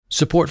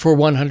Support for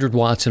 100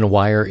 Watts in a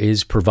Wire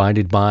is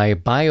provided by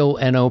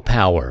Bioenno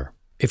Power.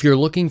 If you're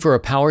looking for a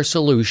power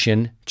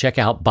solution, check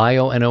out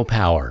Bioenno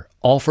Power,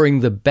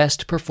 offering the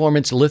best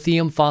performance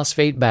lithium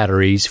phosphate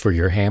batteries for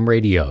your ham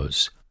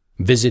radios.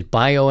 Visit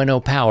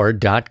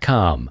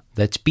bioennopower.com.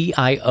 That's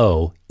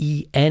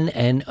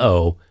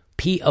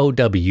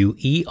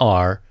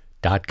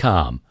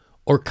BIOENNOPOWER.com,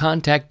 or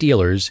contact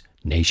dealers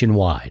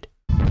nationwide.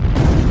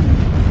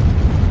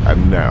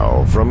 And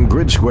now, from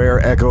Grid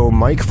Square Echo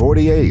Mike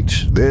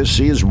 48, this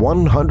is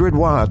 100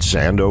 Watts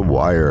and a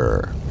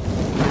Wire.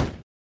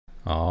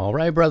 All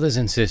right, brothers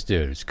and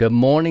sisters, good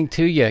morning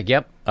to you.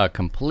 Yep, a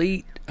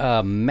complete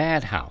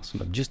madhouse,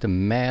 just a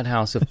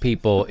madhouse of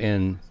people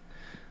in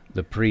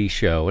the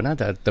pre-show, not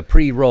the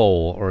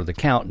pre-roll or the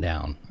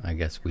countdown, I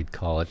guess we'd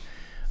call it.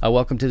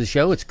 Welcome to the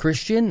show. It's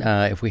Christian.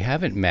 If we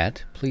haven't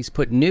met, please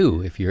put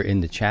new if you're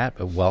in the chat.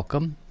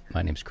 Welcome.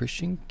 My name's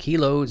Christian.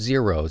 Kilo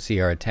Zero,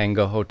 Sierra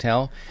Tango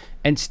Hotel.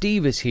 And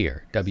Steve is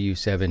here,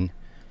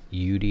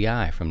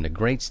 W7UDI, from the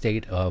great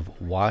state of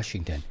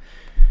Washington.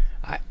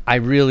 I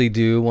really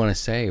do want to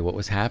say what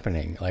was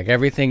happening. Like,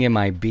 everything in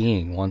my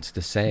being wants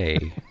to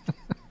say.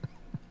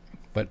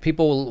 But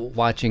people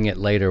watching it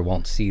later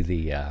won't see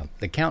the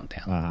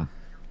countdown. Right.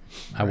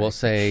 I will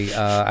say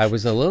I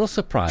was a little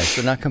surprised,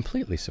 but not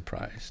completely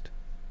surprised,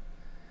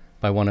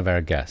 by one of our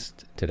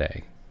guests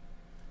today.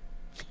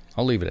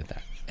 I'll leave it at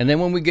that. And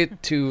then when we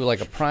get to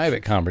like a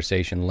private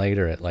conversation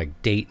later at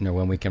like Dayton, or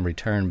when we can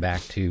return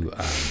back to,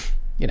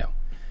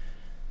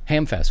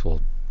 Hamfest, well,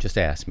 just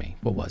ask me,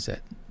 what was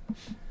it?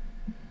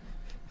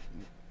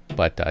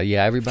 But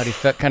yeah, everybody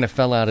kind of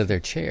fell out of their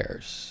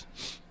chairs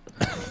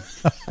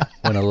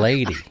when a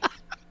lady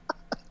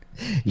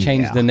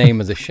changed the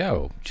name of the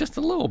show just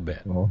a little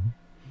bit. Well,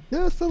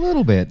 just a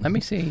little bit. Let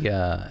me see.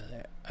 Are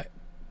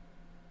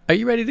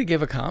you ready to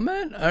give a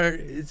comment?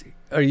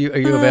 Are you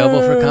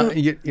available for a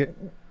comment?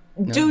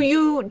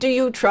 No. Do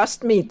you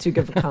trust me to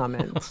give a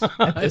comment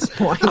at this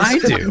point? I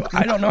do.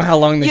 I don't know how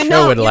long the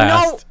show would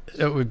last.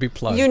 It would be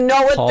plugged. You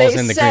know what Paul's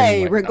they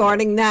say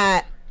regarding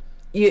that.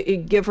 You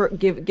give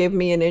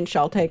me an inch,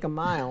 I'll take a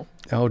mile.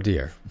 Oh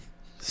dear.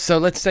 So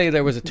let's say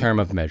there was a term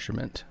of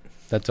measurement.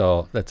 That's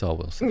all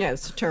we'll say. Yeah,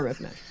 it's a term of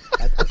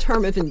a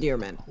term of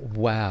endearment.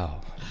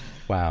 Wow.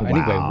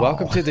 Anyway,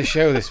 welcome to the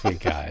show this week,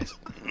 guys.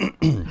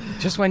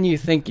 Just when you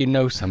think you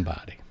know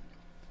somebody.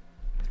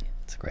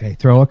 Great. They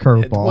throw a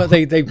curveball. Well,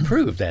 they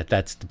proved that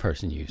that's the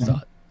person you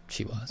thought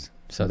she was.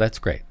 So that's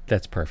great.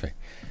 That's perfect.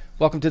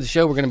 Welcome to the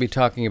show. We're going to be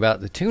talking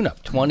about the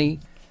tune-up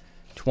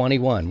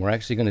 2021. We're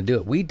actually going to do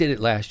it. We did it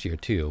last year,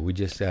 too. We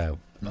just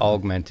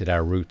augmented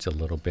our roots a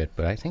little bit.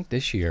 But I think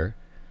this year,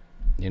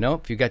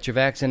 if you got your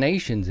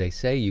vaccinations, they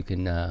say you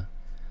can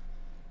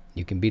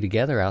be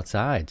together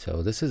outside.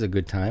 So this is a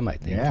good time, I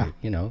think. Yeah.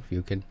 If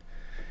you can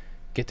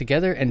get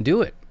together and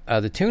do it.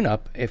 The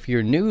tune-up, if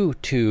you're new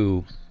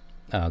to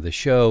the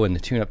show and the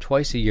tune-up,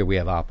 twice a year we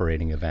have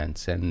operating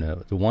events, and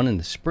the one in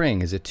the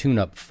spring is a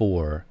tune-up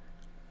for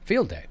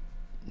Field Day.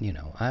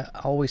 I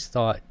always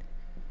thought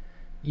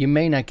you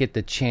may not get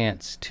the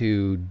chance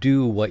to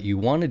do what you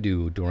want to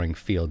do during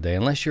Field Day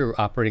unless you're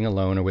operating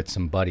alone or with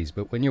some buddies.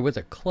 But when you're with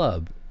a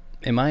club,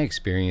 in my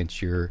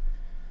experience, you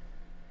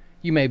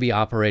may be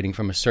operating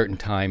from a certain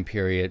time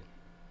period.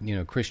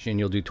 Christian,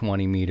 you'll do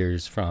 20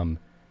 meters from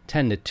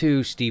 10 to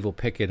 2. Steve will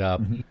pick it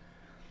up. Mm-hmm.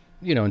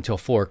 Until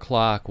 4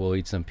 o'clock, we'll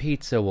eat some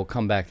pizza, we'll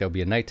come back, there'll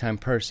be a nighttime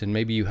person,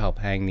 maybe you help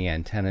hang the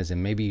antennas,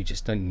 and maybe you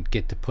just don't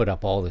get to put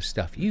up all the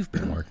stuff you've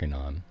been working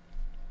on.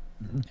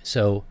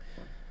 So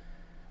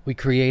we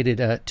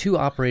created 2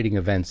 operating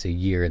events a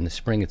year. In the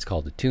spring, it's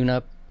called the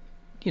tune-up.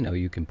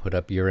 You can put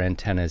up your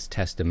antennas,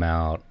 test them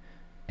out,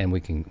 and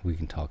we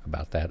can talk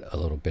about that a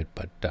little bit,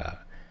 but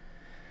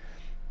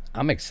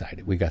I'm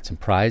excited. We got some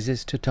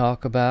prizes to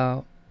talk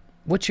about.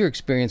 What's your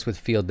experience with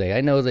Field Day?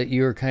 I know that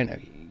you're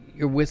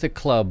with a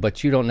club,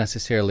 but you don't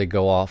necessarily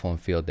go off on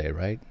Field Day,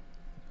 right?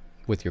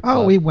 With your club?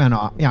 Oh, we went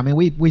off. Yeah, I mean,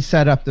 we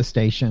set up the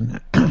station,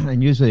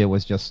 and usually it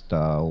was just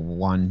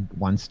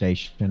one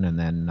station, and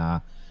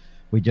then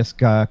we just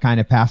kind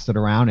of passed it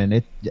around, and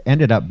it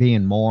ended up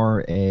being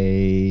more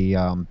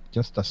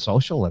just a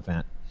social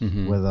event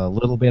with a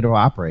little bit of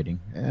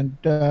operating. And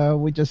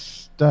we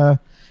just, the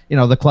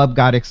club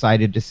got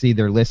excited to see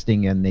their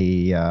listing in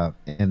the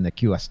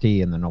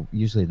QST in the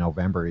usually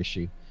November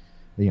issue,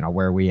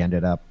 where we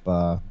ended up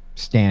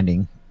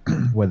standing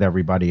with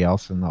everybody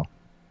else in the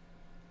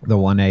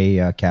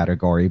 1A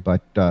category.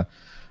 But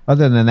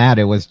other than that,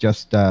 it was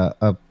just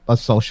a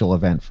social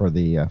event for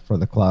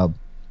the club,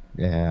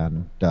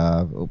 and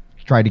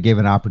try to give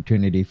an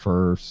opportunity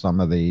for some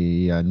of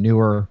the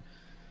newer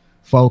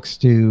folks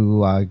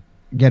to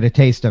get a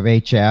taste of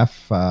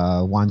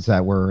HF, ones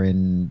that were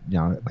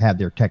had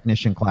their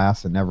technician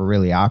class and never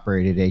really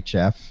operated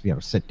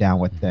HF, sit down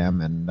with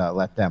them and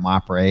let them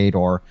operate,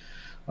 or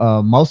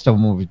most of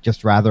them would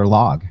just rather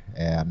log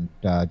and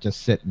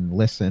just sit and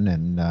listen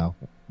and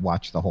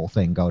watch the whole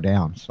thing go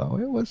down.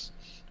 So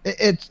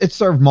it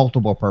served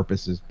multiple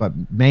purposes, but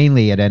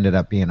mainly it ended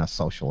up being a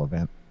social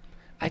event.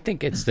 I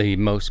think it's the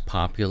most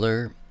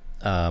popular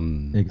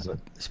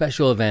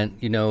special event.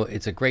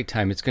 It's a great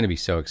time. It's going to be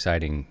so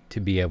exciting to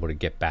be able to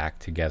get back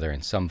together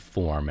in some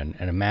form, and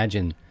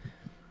imagine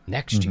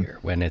next year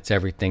when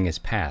everything is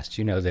past.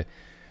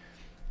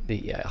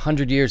 The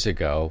 100 years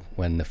ago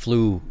when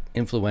the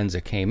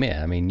influenza came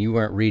in, I mean, you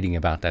weren't reading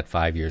about that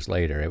 5 years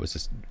later. It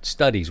was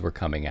studies were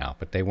coming out,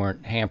 but they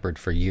weren't hampered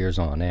for years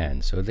on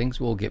end. So things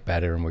will get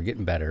better, and we're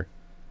getting better.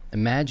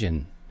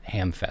 Imagine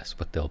Hamfest,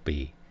 what they'll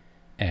be,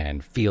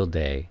 and Field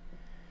Day.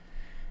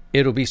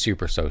 It'll be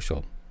super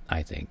social,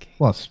 I think.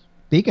 Well,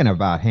 speaking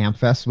about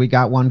Hamfest, we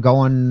got one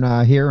going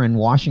here in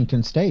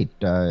Washington State,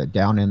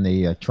 down in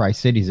the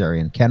Tri-Cities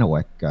area in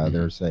Kennewick.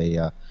 There's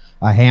a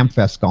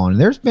Hamfest going.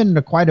 There's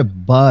been quite a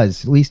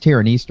buzz, at least here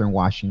in Eastern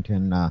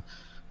Washington.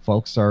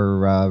 Folks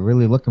are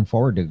really looking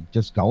forward to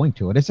just going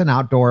to it. It's an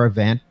outdoor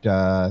event,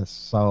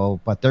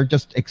 but they're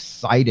just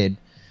excited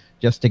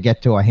just to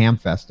get to a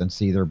Hamfest and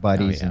see their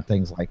buddies and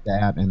things like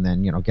that, and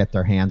then get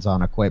their hands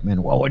on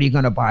equipment. Well, what are you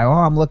going to buy? Oh,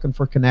 I'm looking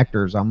for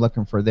connectors. I'm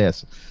looking for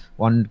this.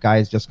 One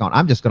guy's just going,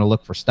 I'm just going to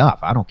look for stuff.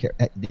 I don't care.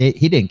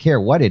 He didn't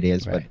care what it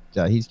is, right.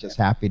 But he's just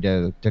happy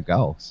to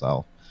go.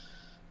 So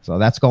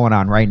that's going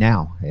on right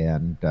now,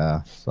 and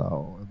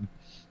so I'm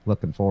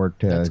looking forward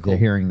to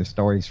hearing the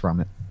stories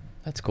from it.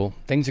 That's cool.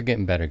 Things are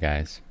getting better,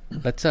 guys.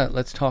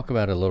 Let's talk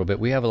about it a little bit.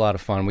 We have a lot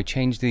of fun. We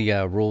changed the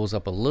rules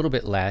up a little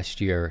bit last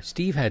year.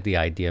 Steve had the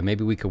idea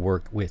maybe we could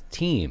work with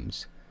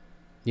teams,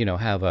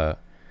 have a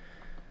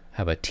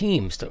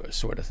team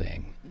sort of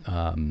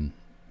thing,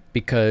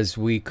 because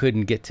we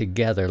couldn't get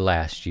together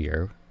last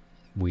year.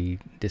 We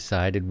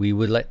decided we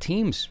would let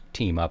teams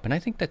team up, and I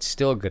think that's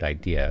still a good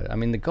idea. I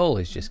mean, the goal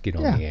is just get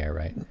on the air,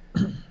 right?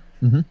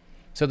 Mm-hmm.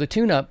 So the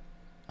tune-up,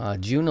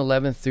 June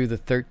 11th through the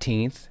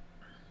 13th,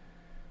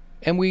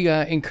 and we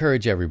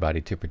encourage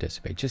everybody to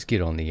participate. Just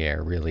get on the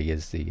air really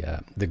is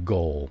the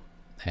goal.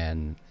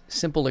 And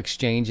simple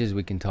exchanges,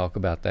 we can talk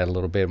about that a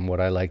little bit and what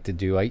I like to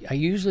do. I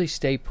usually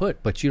stay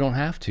put, but you don't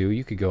have to.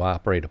 You could go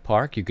operate a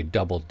park. You could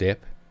double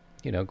dip,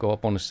 go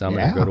up on the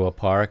summit and go to a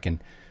park and,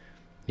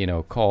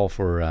 call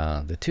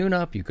for the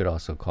tune-up. You could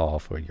also call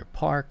for your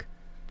park,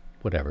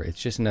 whatever.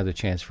 It's just another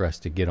chance for us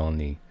to get on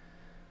the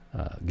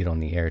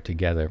air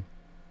together,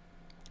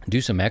 do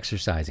some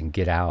exercising,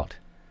 get out.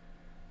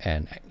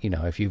 And,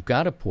 if you've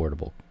got a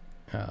portable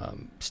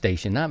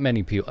station, not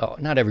many people,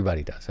 not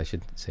everybody does, I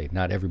should say,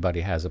 not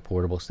everybody has a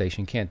portable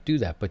station, can't do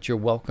that, but you're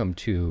welcome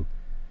to,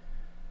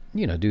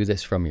 do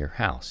this from your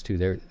house too.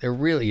 There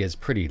really is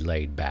pretty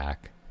laid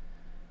back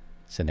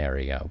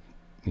scenario,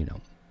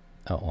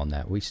 on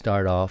that. We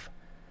start off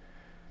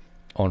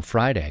on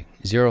Friday,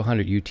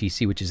 0000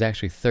 UTC, which is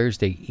actually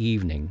Thursday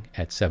evening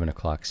at 7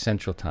 o'clock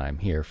Central Time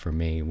here for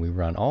me. We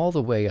run all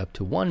the way up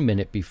to 1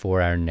 minute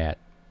before our net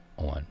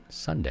on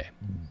Sunday.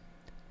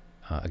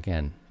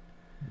 Again,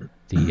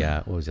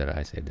 the what was it?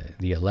 I said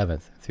the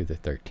 11th through the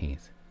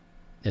 13th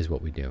is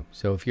what we do.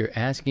 So if you're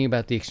asking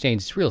about the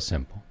exchange, it's real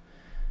simple.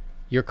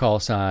 Your call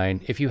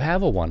sign. If you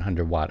have a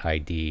 100 watt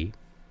ID,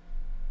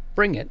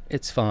 bring it.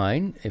 It's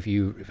fine. If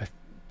you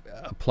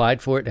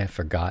applied for it and have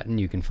forgotten,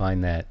 you can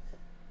find that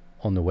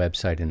on the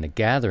website in the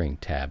Gathering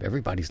tab.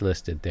 Everybody's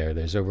listed there.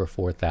 There's over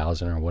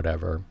 4,000 or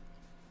whatever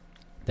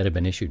that have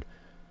been issued.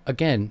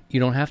 Again, you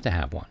don't have to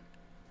have one.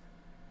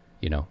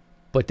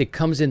 But it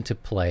comes into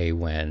play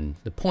when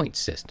the point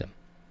system,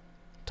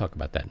 talk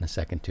about that in a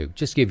second too,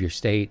 just give your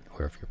state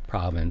or if your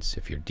province,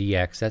 if your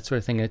DX, that sort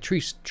of thing, a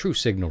true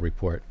signal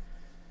report.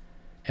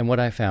 And what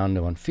I found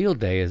on Field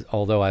Day is,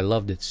 although I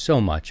loved it so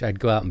much,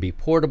 I'd go out and be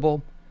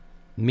portable,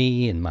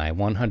 me and my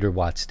 100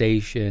 watt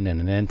station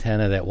and an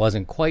antenna that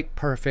wasn't quite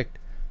perfect,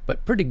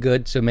 but pretty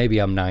good. So maybe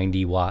I'm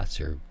 90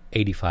 watts or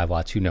 85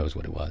 watts, who knows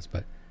what it was,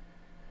 but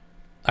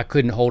I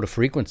couldn't hold a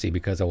frequency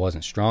because I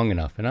wasn't strong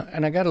enough.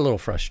 And I got a little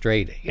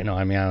frustrated,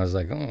 I was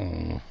like,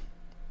 oh.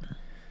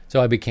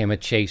 So I became a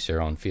chaser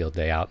on Field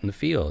Day out in the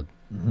field.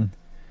 Mm-hmm.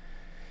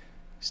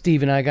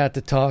 Steve and I got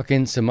to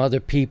talking, some other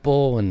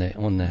people on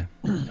the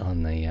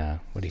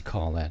what do you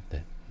call that?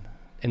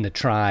 In the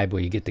tribe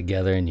where you get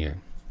together and your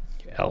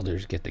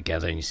elders get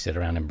together and you sit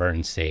around and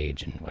burn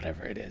sage and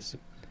whatever it is.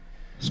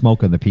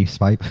 Smoking the peace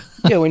pipe.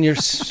 Yeah, when you're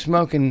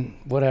smoking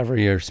whatever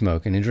you're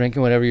smoking and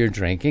drinking whatever you're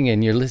drinking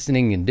and you're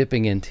listening and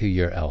dipping into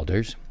your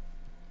elders,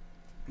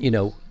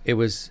 it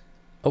was,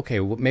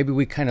 okay, well, maybe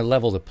we kind of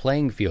level the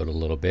playing field a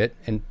little bit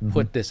and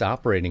put this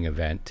operating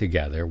event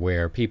together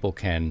where people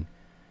can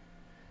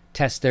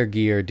test their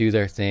gear, do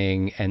their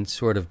thing, and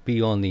sort of be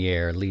on the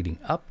air leading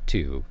up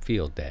to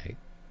Field Day.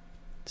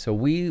 So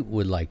we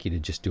would like you to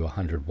just do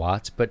 100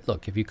 watts, but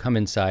look, if you come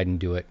inside and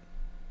do it,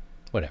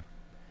 whatever.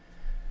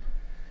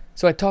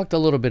 So I talked a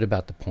little bit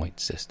about the point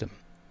system.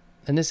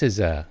 And this is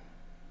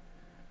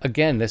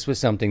again, this was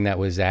something that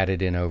was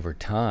added in over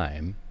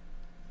time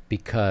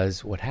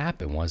because what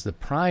happened was the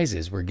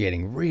prizes were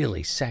getting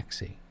really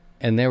sexy.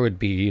 And there would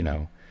be,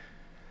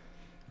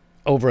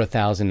 over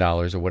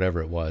 $1,000 or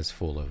whatever it was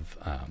full of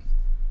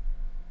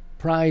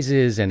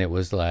prizes. And it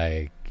was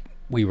like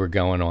we were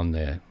going on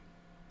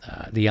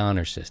the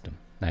honor system.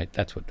 Right?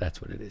 That's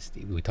what it is,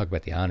 Steve. We talk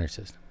about the honor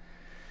system.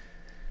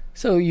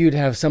 So you'd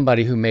have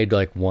somebody who made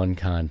like one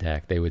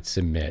contact, they would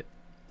submit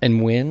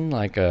and win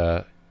like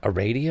a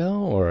radio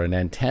or an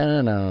antenna.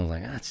 And I was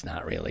like, that's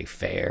not really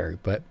fair.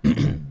 But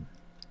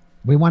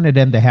we wanted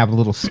them to have a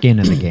little skin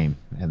in the game,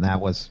 and that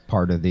was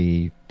part of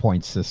the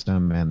point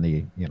system and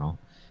the,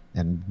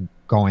 and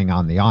going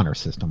on the honor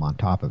system on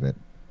top of it.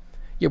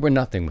 yeah, we're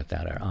nothing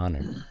without our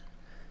honor.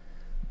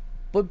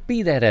 But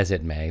be that as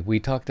it may,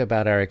 we talked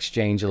about our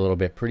exchange a little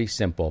bit, pretty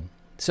simple.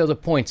 So the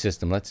point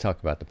system, let's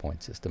talk about the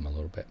point system a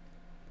little bit.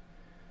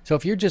 So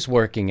if you're just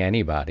working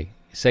anybody,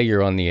 say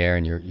you're on the air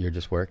and you're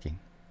just working,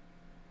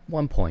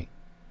 1 point.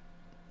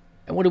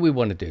 And what do we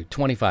want to do?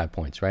 25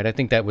 points, right? I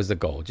think that was the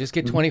goal. Just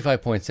get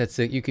 25 points. That's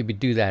it. You could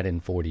do that in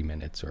 40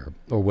 minutes or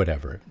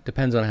whatever.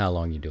 Depends on how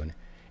long you're doing it.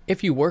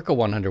 If you work a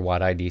 100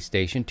 watt ID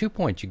station, 2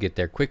 points, you get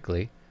there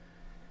quickly.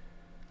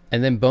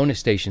 And then bonus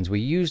stations,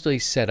 we usually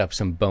set up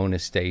some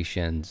bonus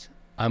stations.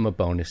 I'm a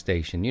bonus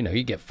station.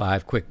 You get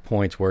 5 quick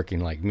points working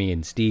like me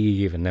and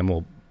Steve, and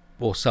then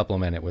we'll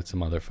supplement it with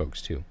some other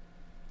folks too.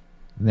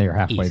 They're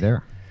halfway Easy.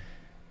 there.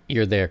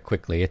 You're there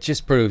quickly. It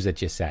just proves that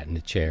you sat in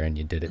the chair and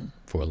you did it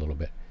for a little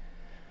bit.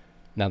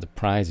 Now the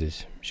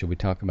prizes. Should we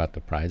talk about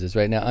the prizes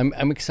right now?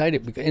 I'm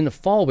excited because in the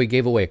fall we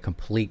gave away a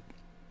complete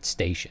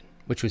station,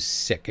 which was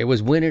sick. It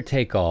was winner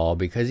take all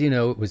because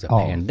it was a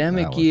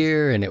pandemic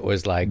year, and it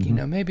was like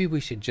maybe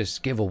we should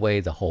just give away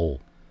the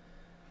whole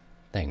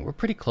thing. We're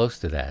pretty close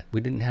to that.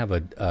 We didn't have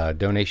a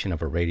donation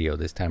of a radio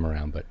this time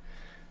around, but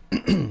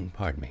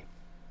pardon me.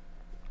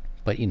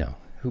 But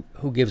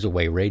who gives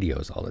away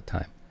radios all the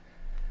time?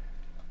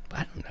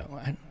 I don't know.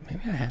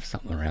 Maybe I have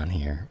something around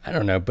here. I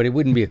don't know, but it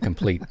wouldn't be a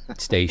complete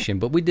station.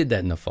 But we did that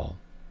in the fall.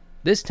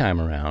 This time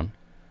around,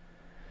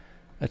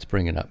 let's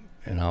bring it up,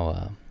 and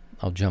I'll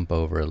jump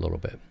over a little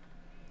bit.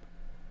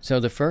 So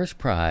the first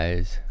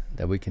prize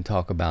that we can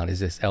talk about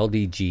is this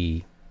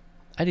LDG.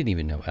 I didn't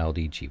even know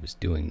LDG was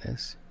doing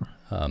this.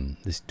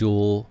 This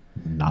dual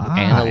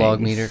analog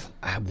meter.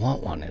 I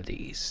want one of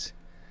these.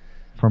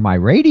 For my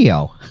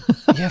radio.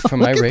 Yeah, for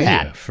my radio.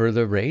 That. For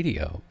the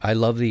radio. I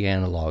love the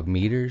analog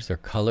meters. They're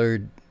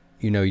colored,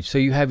 so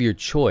you have your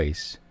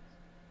choice.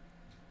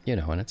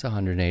 And it's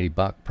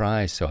 $180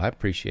 prize, so I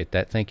appreciate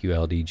that. Thank you,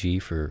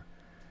 LDG, for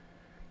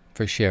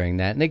sharing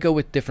that. And they go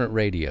with different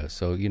radios.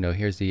 So,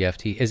 here's the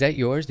FT. Is that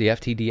yours, the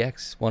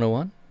FTDX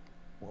 101?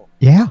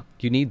 Yeah.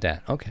 You need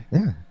that. Okay.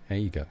 Yeah. There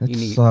you go.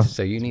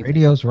 You need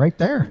radio's right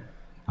there.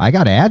 I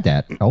got to add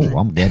that. Oh,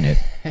 I'm getting it.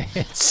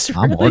 It's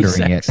I'm really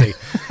ordering sexy. it.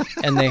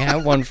 And they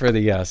have one for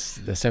the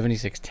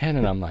 7610,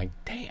 and I'm like,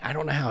 dang, I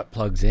don't know how it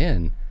plugs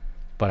in,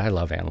 but I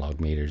love analog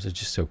meters. It's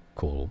just so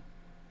cool.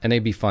 And they'd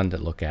be fun to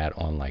look at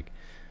on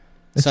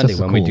It's Sunday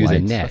just when a we cool do the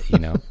lights.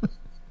 net,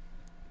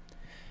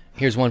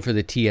 Here's one for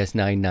the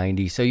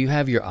TS990. So you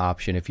have your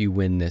option if you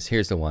win this.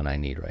 Here's the one I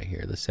need right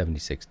here, the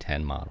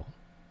 7610 model.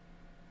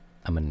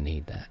 I'm going to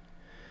need that.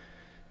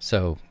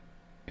 So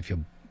if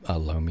you'll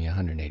loan me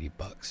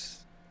 $180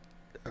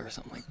 or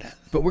something like that.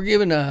 But we're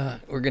going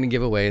to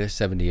give away the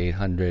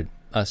 7800.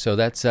 So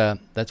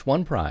that's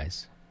one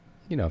prize.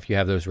 If you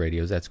have those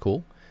radios, that's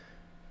cool.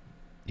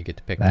 You get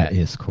to pick that. That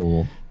is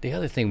cool. The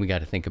other thing we got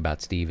to think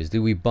about, Steve, is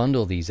do we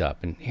bundle these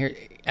up? And here,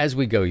 as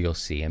we go, you'll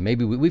see. And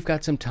maybe we've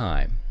got some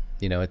time.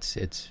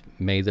 It's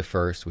May the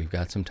 1st. We've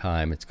got some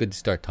time. It's good to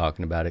start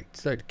talking about it.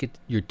 Start to get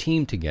your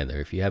team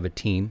together if you have a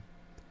team.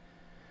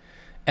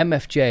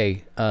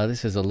 MFJ,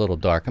 this is a little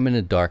dark. I'm in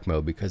a dark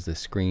mode because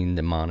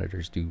the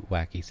monitors do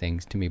wacky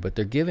things to me. But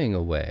they're giving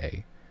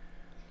away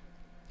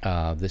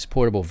this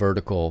portable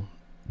vertical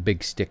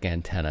big stick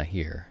antenna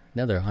here.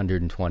 Another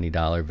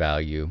 $120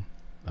 value.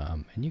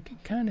 And you can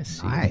kind of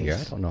see it here.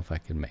 I don't know if I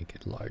can make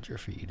it larger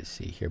for you to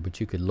see here,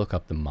 but you could look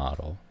up the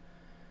model.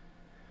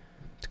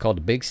 It's called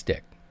a big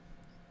stick.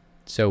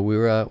 So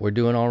we're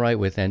doing all right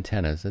with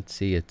antennas. Let's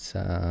see. It's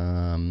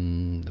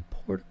the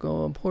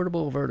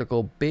portable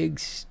vertical big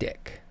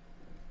stick.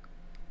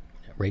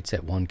 It rates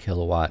at 1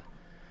 kilowatt,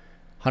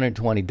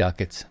 120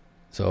 ducats.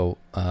 So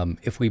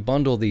if we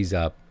bundle these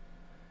up,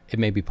 it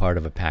may be part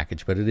of a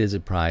package, but it is a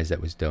prize that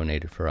was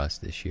donated for us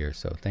this year.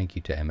 So thank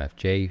you to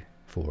MFJ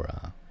for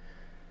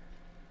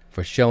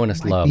showing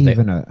us love.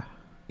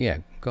 Yeah,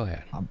 go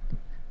ahead.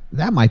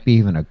 That might be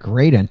even a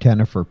great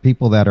antenna for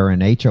people that are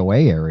in HOA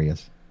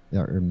areas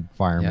or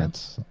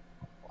environments. Yeah.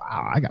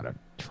 Wow, I gotta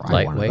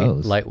try one of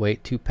those.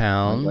 Lightweight, 2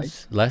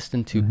 pounds, less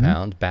than 2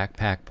 pounds,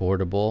 backpack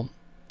portable.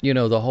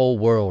 The whole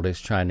world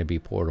is trying to be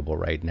portable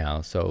right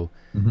now. So,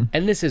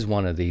 and this is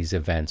one of these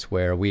events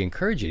where we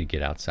encourage you to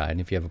get outside. And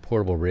if you have a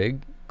portable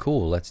rig,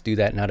 cool, let's do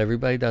that. Not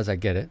everybody does. I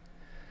get it.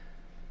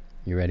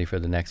 You ready for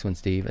the next one,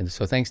 Steve? And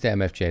so thanks to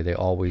MFJ. They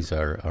always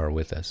are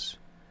with us.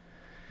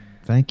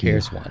 Thank you.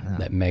 Here's one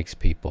that makes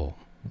people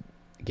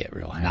get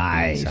real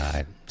happy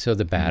inside. So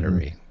the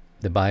battery,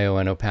 the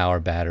Bioenno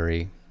Power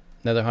battery,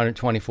 another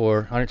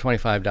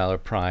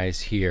 $125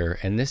 prize here.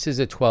 And this is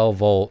a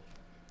 12-volt,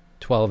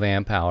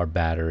 12-amp hour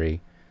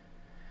battery.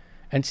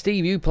 And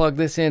Steve, you plug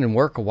this in and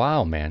work a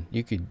while, man.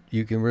 You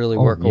can really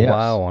work a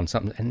while on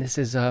something. And this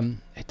is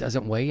it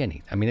doesn't weigh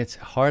any. I mean, it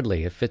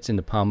fits in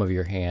the palm of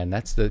your hand.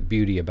 That's the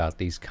beauty about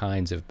these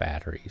kinds of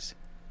batteries.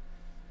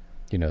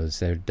 You know,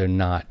 they're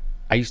not.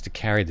 I used to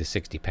carry the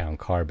 60-pound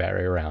car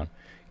battery around.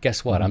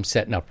 Guess what? I'm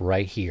setting up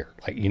right here.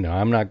 Like, you know,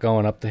 I'm not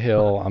going up the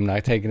hill. I'm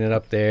not taking it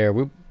up there.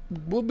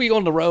 We'll be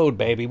on the road,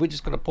 baby. We're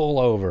just going to pull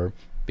over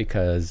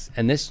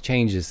and this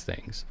changes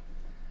things.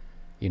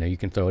 You know, you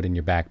can throw it in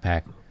your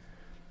backpack.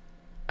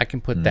 I can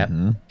put that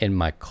in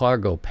my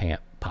cargo pant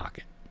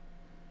pocket.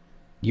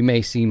 You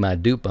may see my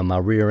dupe on my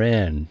rear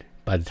end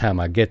by the time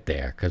I get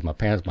there because my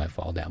pants might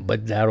fall down,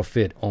 but that'll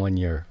fit on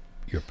your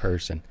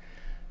person.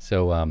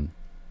 So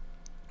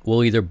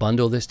we'll either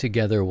bundle this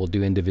together or we'll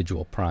do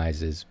individual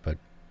prizes, but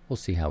we'll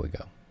see how we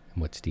go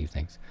and what Steve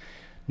thinks.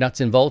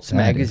 Nuts and Bolts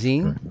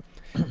magazine.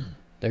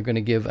 They're going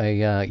to give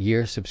a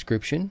year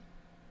subscription,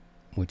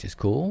 which is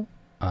cool.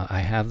 I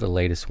have the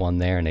latest one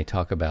there, and they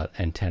talk about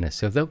antennas.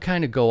 So they'll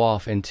kind of go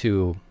off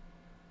into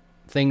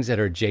things that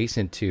are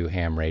adjacent to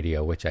ham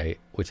radio, which I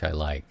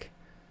like.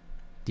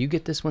 Do you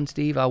get this one,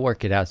 Steve? I'll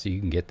work it out so you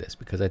can get this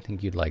because I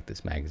think you'd like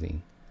this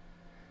magazine.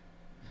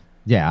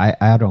 Yeah,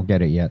 I don't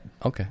get it yet.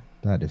 Okay,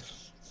 that is.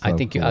 So I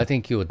think cool. I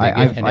think you would.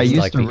 I used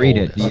like to read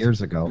it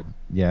years ago.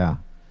 Yeah,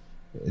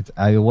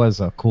 it was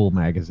a cool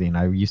magazine.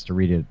 I used to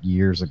read it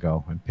years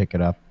ago and pick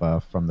it up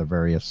from the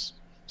various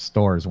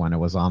stores when it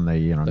was on the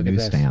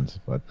newsstands.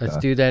 But let's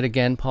do that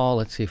again, Paul.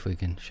 Let's see if we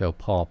can show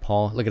Paul.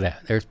 Paul, look at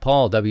that. There's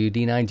Paul,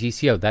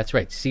 WD9GCO. That's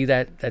right. See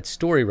that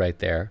story right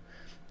there.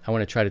 I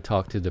want to try to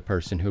talk to the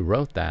person who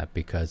wrote that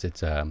because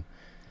it's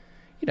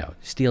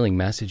stealing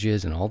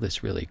messages and all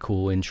this really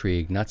cool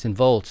intrigue. Nuts and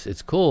Bolts.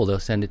 It's cool. They'll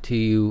send it to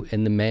you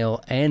in the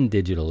mail and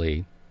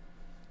digitally.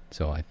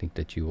 So I think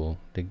that you will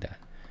dig that.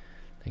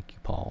 Thank you,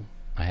 Paul.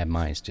 I have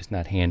mine. It's just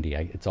not handy.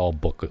 It's all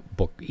book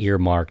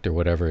earmarked or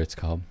whatever it's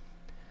called.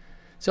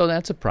 So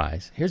that's a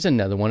prize. Here's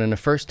another one. And the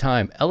first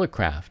time,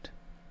 Elecraft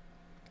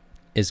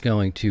is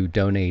going to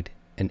donate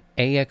an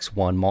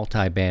AX1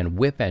 multi-band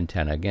whip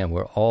antenna. Again,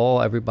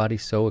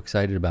 everybody's so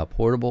excited about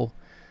portable.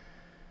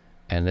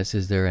 And this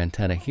is their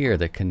antenna here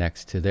that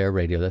connects to their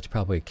radio. That's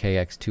probably a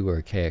KX2 or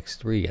a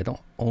KX3. I don't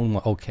own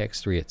one. Oh,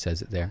 KX3, it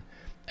says it there.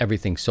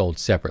 Everything's sold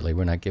separately.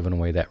 We're not giving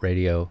away that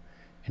radio.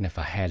 And if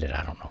I had it,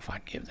 I don't know if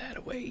I'd give that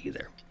away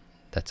either.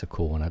 That's a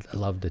cool one. I'd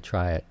love to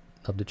try it.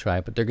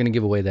 But they're going to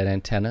give away that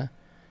antenna.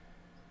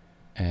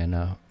 And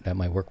that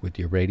might work with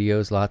your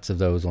radios. Lots of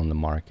those on the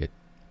market,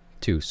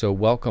 too. So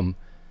welcome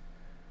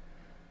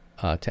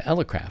to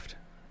Elecraft.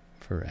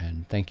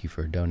 And thank you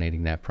for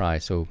donating that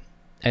prize. So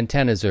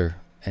antennas are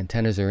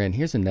in.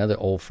 Here's another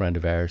old friend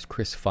of ours,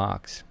 Chris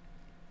Fox.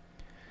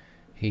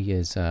 He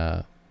is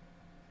NI4L.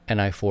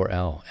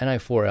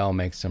 NI4L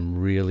makes some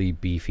really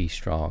beefy,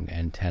 strong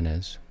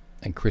antennas.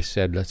 And Chris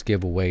said, let's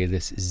give away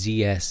this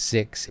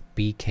ZS6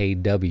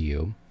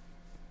 BKW.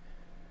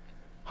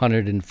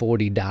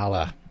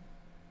 $140.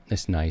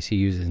 It's nice. He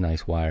uses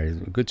nice wires.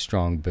 Good,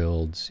 strong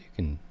builds.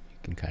 You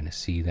can kind of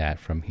see that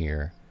from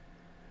here.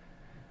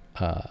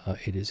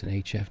 It is an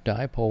HF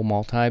dipole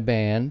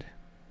multi-band.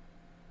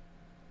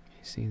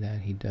 You see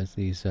that? He does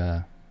these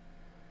little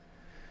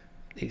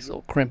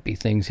crimpy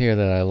things here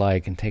that I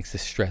like and takes the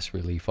stress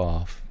relief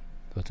off.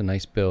 So it's a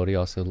nice build. He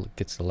also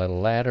gets the little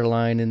ladder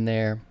line in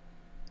there.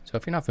 So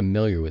if you're not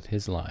familiar with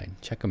his line,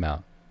 check him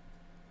out.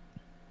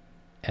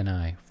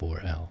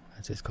 NI4L.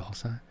 That's his call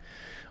sign.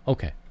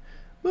 Okay.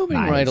 Moving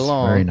right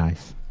along. Very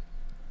nice.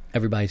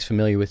 Everybody's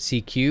familiar with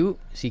CQ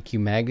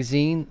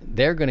Magazine.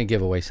 They're going to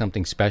give away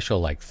something special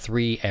like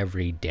 3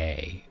 every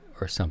day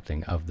or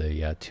something of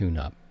the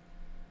tune-up.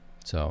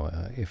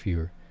 So if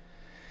you're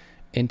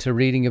into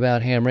reading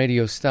about ham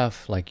radio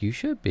stuff like you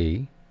should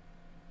be,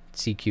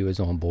 CQ is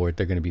on board.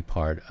 They're going to be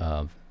part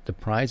of the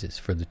prizes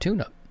for the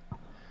tune-up.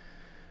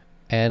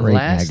 And Great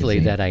lastly,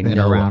 magazine. that I Been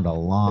know around a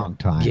long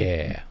time.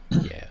 Yeah,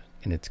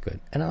 and it's good.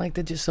 And I like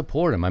to just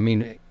support them. I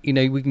mean,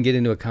 we can get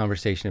into a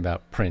conversation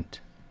about print,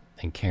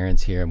 and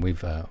Karen's here, and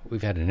we've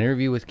had an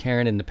interview with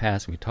Karen in the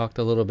past. We talked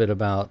a little bit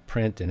about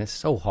print, and it's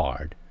so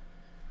hard.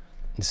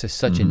 This is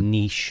such a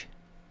niche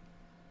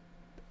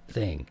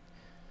thing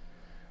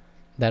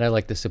that I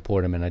like to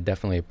support them, and I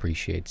definitely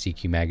appreciate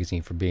CQ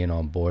Magazine for being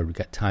on board. We've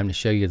got time to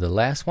show you the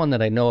last one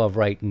that I know of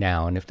right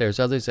now, and if there's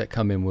others that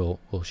come in, we'll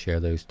share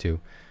those too.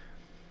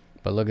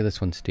 But look at this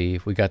one,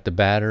 Steve. We got the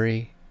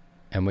battery,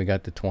 and we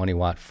got the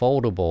 20-watt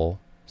foldable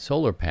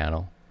solar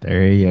panel.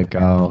 There you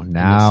go.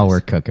 Now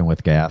we're cooking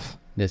with gas.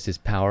 This is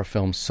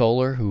PowerFilm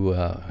Solar, who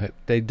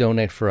they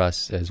donate for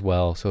us as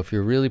well. So if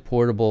you're really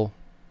portable,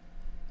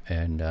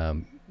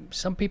 and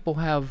some people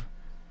have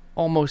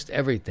almost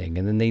everything,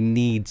 and then they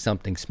need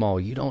something small.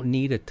 You don't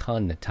need a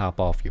ton to top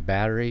off your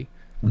battery.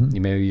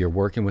 Maybe you're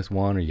working with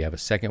one, or you have a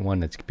second one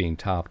that's being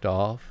topped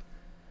off,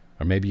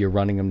 or maybe you're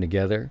running them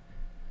together.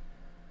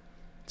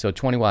 So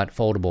 20-watt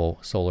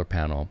foldable solar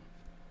panel.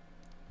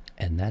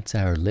 And that's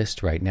our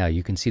list right now.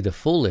 You can see the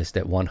full list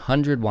at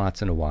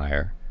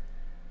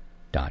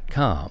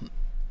 100wattsandawire.com.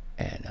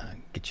 And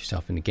get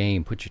yourself in the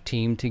game. Put your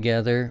team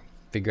together.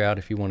 Figure out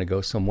if you want to go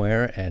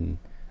somewhere and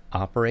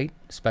operate.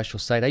 Special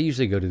site. I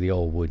usually go to the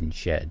old wooden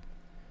shed.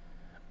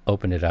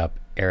 Open it up.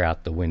 Air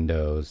out the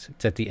windows.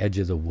 It's at the edge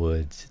of the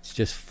woods. It's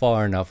just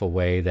far enough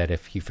away that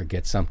if you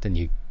forget something,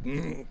 you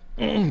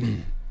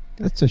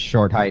It's a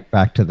short hike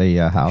back to the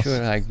house.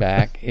 Short hike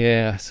back.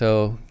 Yeah.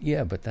 So,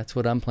 yeah, but that's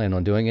what I'm planning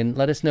on doing. And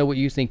let us know what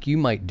you think you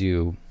might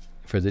do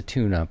for the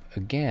tune-up.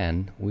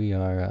 Again, we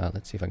are,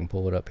 let's see if I can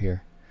pull it up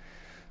here,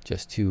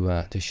 just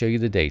to show you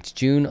the dates.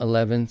 June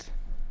 11th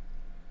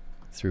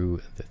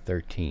through the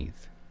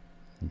 13th.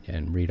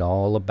 And read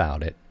all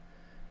about it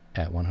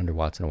at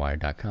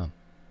 100wattsandawire.com.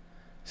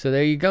 So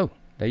there you go.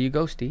 There you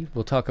go, Steve.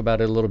 We'll talk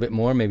about it a little bit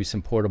more, maybe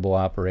some portable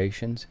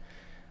operations.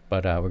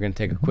 But we're going to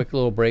take a quick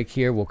little break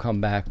here. We'll come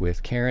back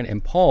with Karen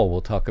and Paul. We'll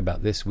talk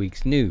about this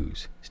week's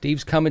news.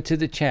 Steve's coming to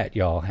the chat,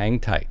 y'all. Hang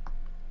tight.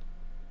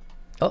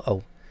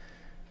 Uh-oh.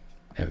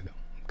 There we go.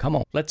 Come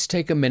on. Let's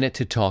take a minute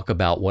to talk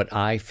about what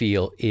I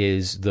feel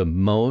is the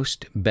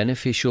most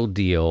beneficial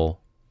deal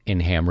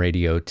in ham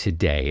radio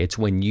today. It's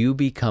when you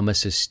become a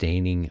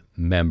sustaining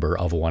member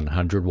of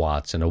 100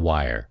 Watts and a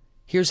Wire.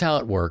 Here's how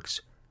it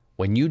works.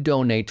 When you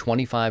donate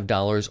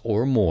 $25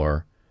 or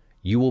more,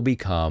 you will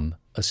become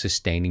a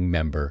sustaining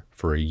member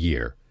for a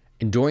year.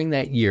 And during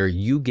that year,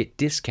 you get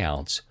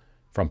discounts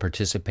from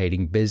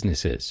participating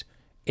businesses.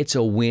 It's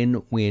a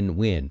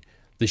win-win-win.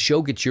 The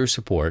show gets your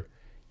support,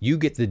 you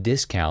get the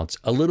discounts,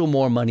 a little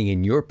more money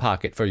in your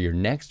pocket for your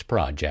next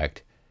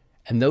project,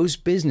 and those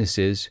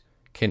businesses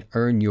can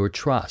earn your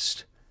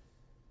trust.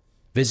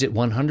 Visit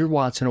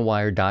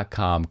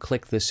 100wattsandawire.com,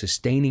 click the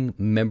Sustaining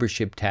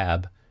Membership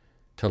tab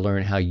to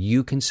learn how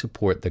you can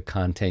support the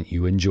content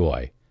you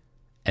enjoy.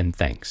 And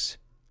thanks.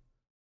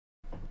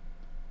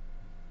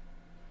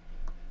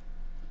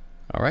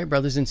 All right,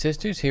 brothers and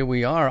sisters, here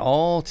we are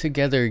all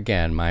together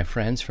again, my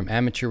friends from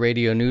Amateur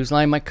Radio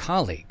Newsline, my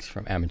colleagues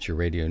from Amateur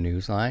Radio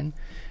Newsline.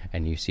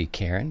 And you see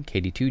Karen,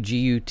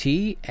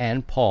 KD2GUT,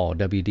 and Paul,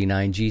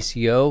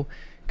 WD9GCO.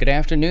 Good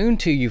afternoon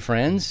to you,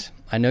 friends.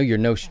 I know you're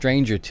no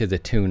stranger to the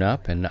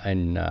tune-up,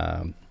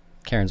 and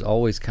Karen's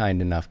always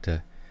kind enough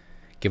to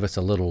give us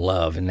a little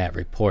love in that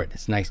report.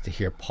 It's nice to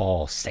hear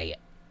Paul say it.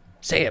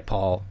 Say it,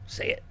 Paul.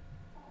 Say it.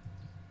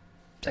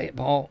 Say it,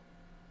 Paul.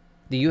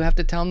 Do you have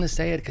to tell him to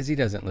say it? Because he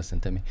doesn't listen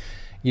to me.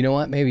 You know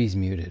what? Maybe he's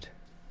muted.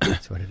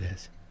 That's what it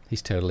is.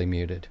 He's totally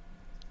muted.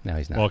 No,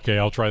 he's not. Okay,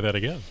 I'll try that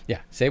again. Yeah.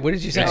 Say, what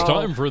did you say? It's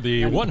time for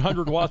the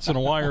 100 Watts and a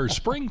Wire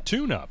Spring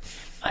Tune-Up.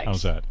 Nice.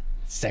 How's that?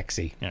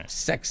 Sexy. Yeah.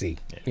 Sexy.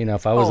 Yeah. You know,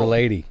 if I was a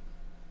lady.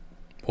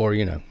 Or,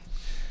 Yeah.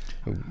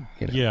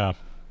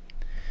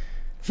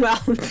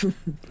 Well,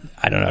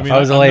 I don't know. I If mean, I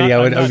was a I'm lady, not-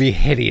 I would I'm not- be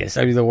hideous.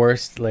 I'd be the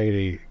worst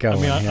lady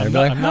going. I'm I'd be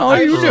like, not- how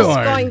are you I doing? was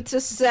going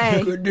to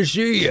say, Good to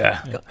see you.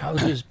 How's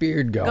this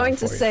beard going going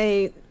for to you?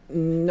 say,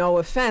 no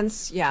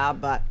offense, yeah,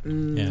 but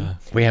Yeah.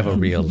 We have a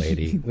real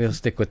lady. We'll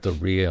stick with the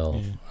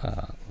real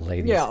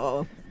ladies.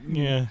 yeah.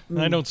 Yeah.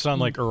 I don't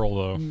sound like Earl,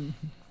 though.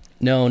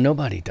 No,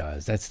 nobody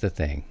does. That's the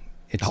thing.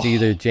 It's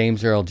either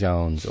James Earl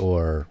Jones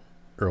or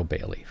Earl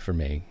Bailey for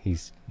me.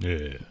 He's,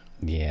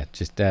 Yeah.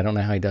 just, I don't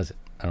know how he does it.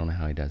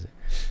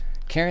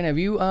 Karen, have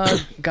you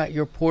got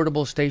your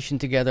portable station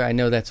together? I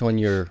know that's on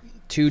your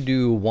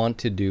to-do,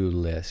 want-to-do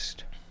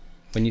list.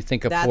 When you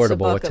think of That's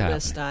portable, a what's bucket happening?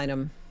 list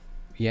item.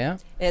 Yeah?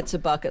 It's a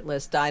bucket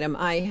list item.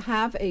 I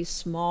have a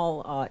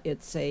small,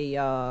 it's a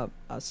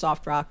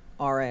Softrock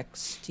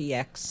RX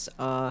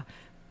TX.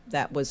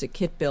 That was a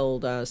kit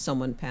build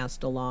someone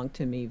passed along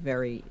to me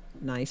very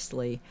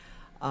nicely.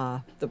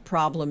 The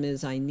problem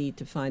is I need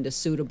to find a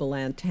suitable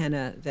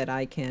antenna that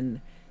I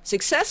can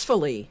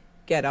successfully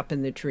get up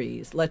in the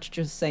trees. Let's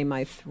just say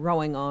my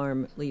throwing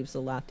arm leaves a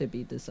lot to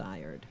be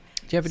desired.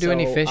 Do you ever do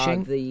any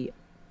fishing?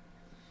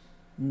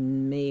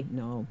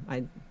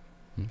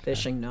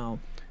 Fishing, no.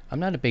 I'm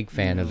not a big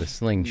fan of the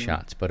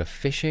slingshots, but a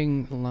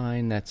fishing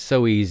line, that's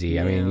so easy.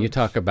 I mean, Yeah. you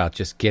talk about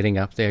just getting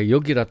up there. You'll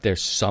get up there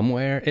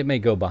somewhere. It may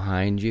go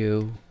behind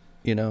you,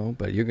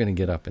 but you're going to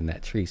get up in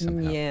that tree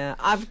somehow. Yeah,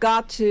 I've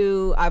got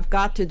to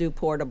do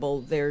portable.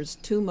 There's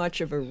too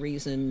much of a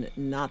reason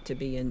not to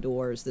be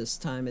indoors this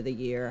time of the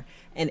year.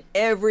 And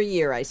every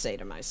year I say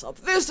to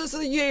myself, this is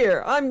the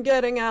year I'm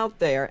getting out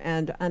there,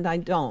 and I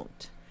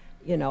don't.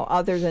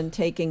 Other than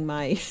taking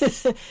my,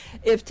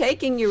 if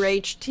taking your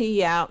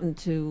HT out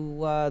into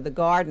the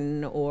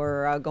garden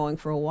or going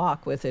for a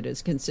walk with it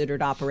is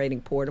considered operating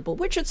portable,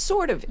 which it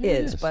sort of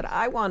is, but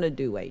I want to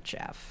do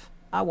HF.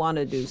 I want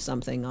to do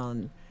something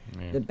on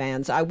the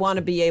bands. I want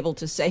to be able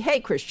to say, hey,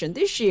 Christian,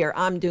 this year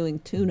I'm doing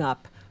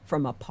tune-up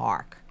from a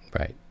park.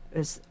 Right.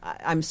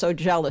 I'm so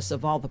jealous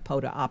of all the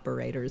POTA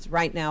operators.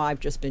 Right now I've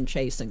just been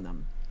chasing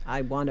them.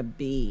 I want to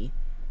be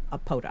a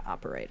POTA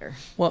operator.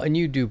 Well, and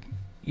you do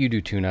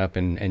tune up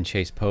and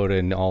chase POTA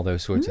and all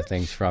those sorts of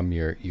things from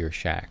your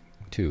shack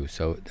too.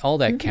 So all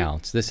that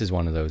counts. This is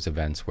one of those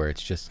events where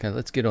it's just kind of,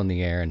 let's get on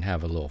the air and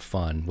have a little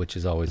fun, which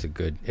is always a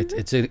good.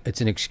 It's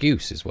an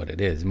excuse, is what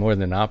it is. More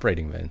than an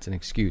operating event, it's an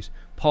excuse.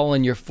 Paul,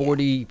 in your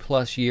 40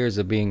 plus years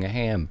of being a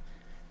ham,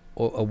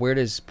 where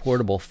does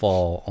portable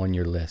fall on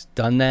your list?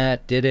 Done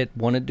that? Did it?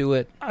 Want to do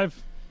it?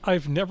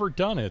 I've never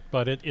done it,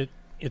 but it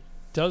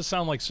does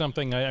sound like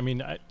something.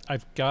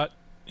 I've got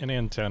an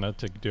antenna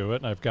to do it,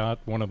 and I've got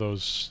one of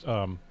those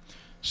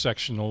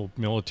sectional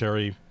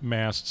military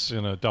masts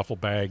in a duffel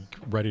bag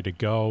ready to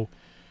go.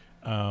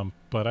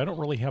 but I don't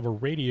really have a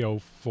radio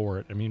for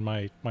it. I mean,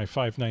 my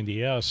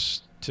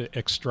 590S, to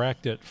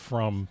extract it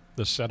from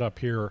the setup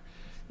here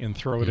and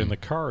throw it in the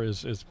car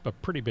is a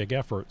pretty big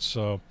effort.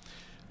 So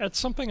that's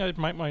something I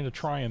might mind to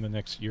try in the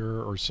next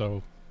year or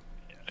so.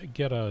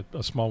 Get a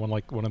small one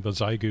like one of the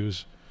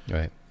Zygoos.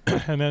 Right.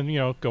 And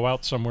then, go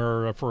out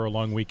somewhere for a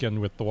long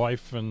weekend with the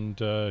wife,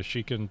 and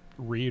she can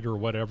read or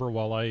whatever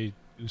while I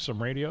do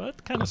some radio.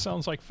 That kind of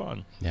sounds like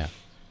fun. Yeah,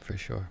 for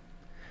sure.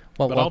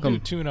 Well, but welcome. I'll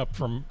do tune-up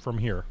from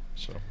here.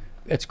 So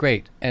it's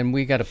great. And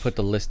we got to put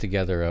the list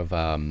together of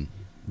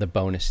the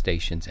bonus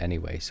stations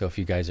anyway. So if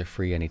you guys are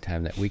free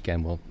anytime that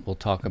weekend, we'll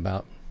talk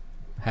about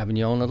having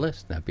you on the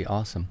list. That'd be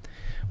awesome.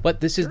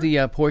 But this is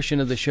the portion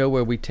of the show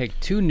where we take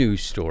two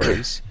news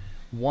stories.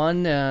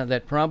 One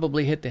that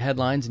probably hit the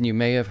headlines and you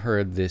may have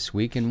heard this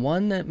week, and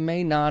one that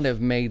may not have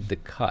made the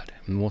cut.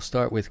 And we'll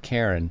start with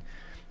Karen.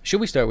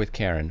 Should we start with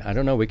Karen? I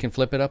don't know. We can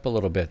flip it up a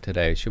little bit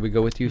today. Should we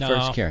go with you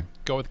first, Karen?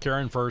 Go with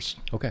Karen first.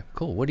 Okay,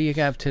 cool. What do you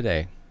have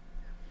today?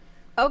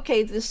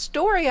 Okay, the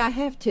story I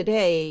have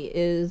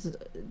today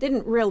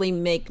didn't really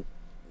make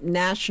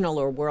national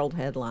or world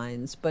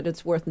headlines, but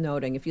it's worth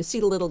noting. If you see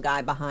the little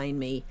guy behind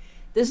me,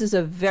 this is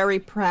a very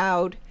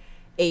proud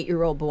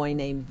 8-year-old boy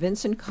named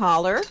Vincent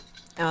Collar.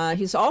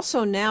 He's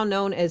also now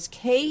known as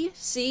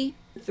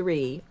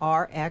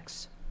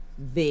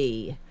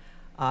KC3RXV.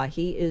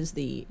 He is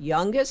the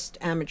youngest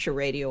amateur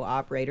radio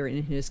operator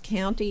in his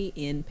county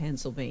in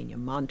Pennsylvania,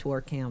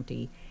 Montour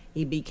County.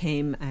 He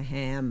became a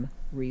ham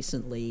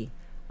recently,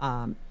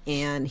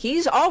 and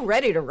he's all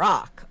ready to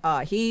rock.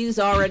 He's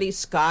already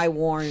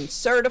Skywarn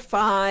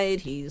certified.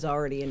 He's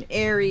already in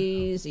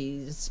Aries.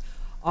 He's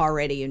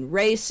already in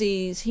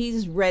races.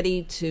 He's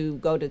ready to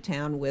go to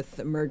town with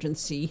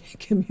emergency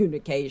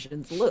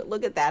communications.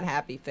 Look at that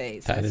happy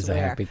face. That is a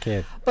happy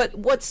kid. But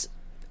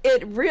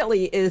it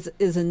really is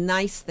a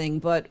nice thing,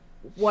 but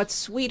what's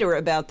sweeter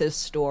about this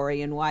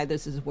story and why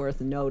this is worth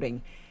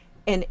noting,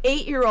 an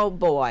 8-year-old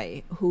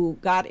boy who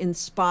got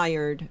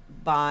inspired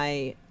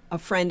by a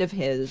friend of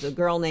his, a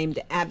girl named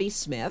Abby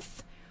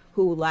Smith,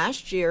 who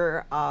last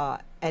year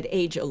at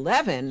age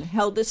 11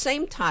 held the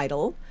same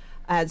title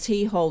as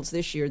he holds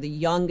this year, the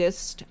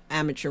youngest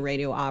amateur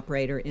radio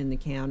operator in the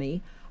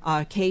county,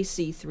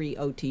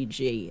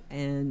 KC3OTG.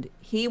 And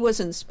he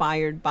was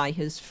inspired by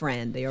his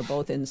friend. They are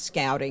both in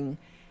scouting.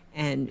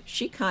 And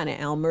she kind of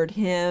elmered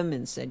him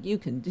and said, you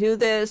can do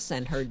this.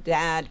 And her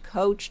dad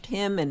coached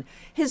him. And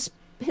his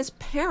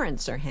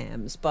parents are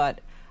hams, but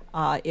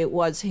it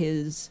was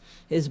his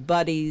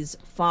buddy's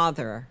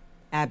father,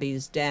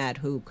 Abby's dad,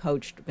 who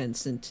coached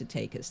Vincent to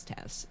take his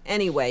tests.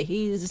 Anyway,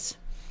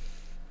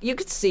 you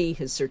could see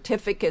his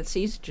certificates.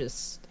 He's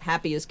just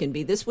happy as can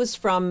be. This was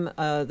from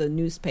the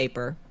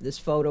newspaper. This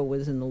photo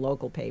was in the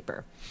local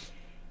paper.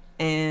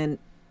 And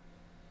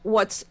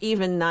what's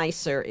even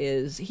nicer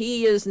is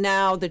he is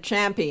now the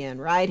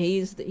champion, right?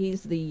 He's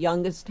the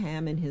youngest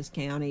ham in his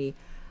county.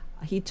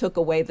 He took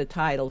away the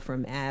title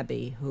from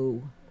Abby,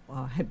 who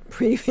had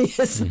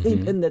previously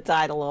been the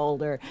title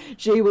holder.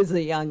 She was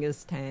the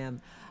youngest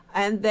ham.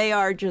 And they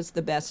are just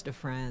the best of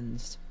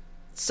friends.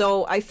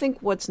 So I think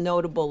what's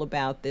notable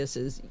about this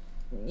is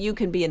you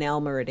can be an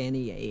Elmer at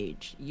any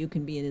age. You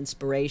can be an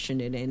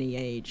inspiration at any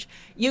age.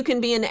 You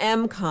can be an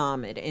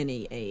MCOM at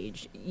any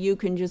age. You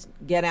can just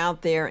get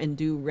out there and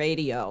do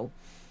radio.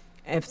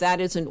 If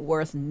that isn't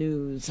worth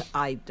news,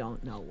 I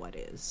don't know what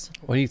is.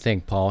 What do you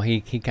think, Paul?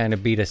 He kind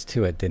of beat us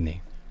to it, didn't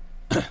he?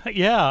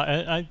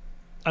 Yeah,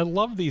 I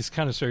love these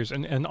kind of stories.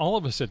 And all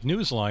of us at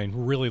Newsline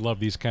really love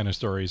these kind of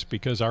stories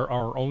because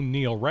our own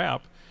Neil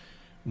Rapp,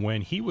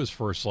 when he was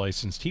first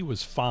licensed, he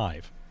was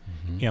 5.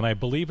 And I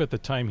believe at the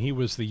time he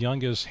was the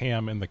youngest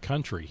ham in the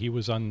country. He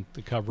was on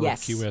the cover of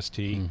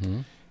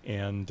QST.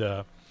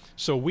 And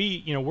so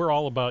we're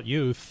all about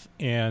youth,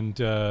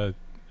 and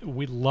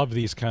we love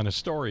these kind of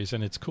stories.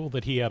 And it's cool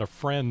that he had a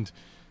friend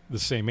the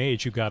same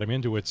age who got him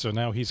into it. So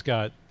now he's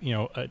got,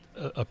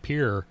 a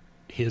peer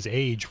his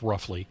age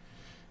roughly,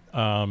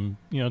 to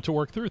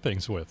work through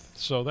things with.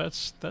 So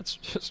that's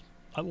just,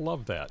 I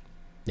love that.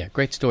 Yeah,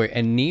 great story.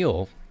 And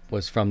Neil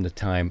was from the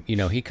time,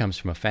 he comes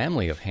from a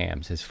family of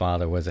hams. His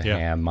father was a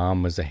ham,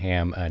 mom was a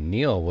ham.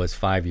 Neil was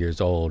 5 years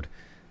old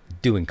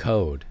doing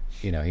code.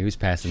 He was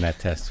passing that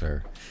test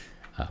for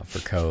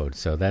code.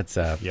 So that's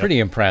pretty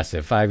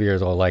impressive. 5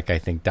 years old, like I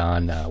think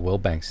Don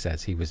Wilbanks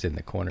says, he was in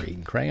the corner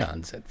eating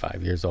crayons at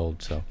 5 years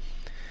old. So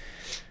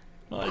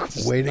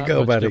way to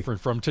go, buddy.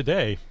 Different from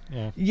today.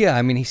 Yeah,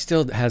 I mean, he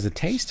still has a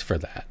taste for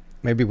that.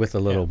 Maybe with a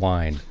little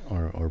wine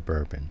or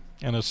bourbon.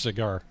 And a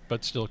cigar,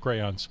 but still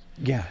crayons.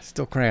 Yeah,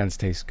 still crayons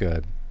taste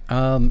good.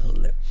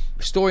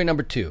 Story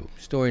number two.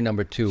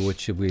 What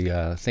should we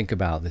think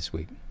about this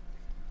week?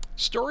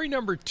 Story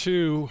number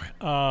 2.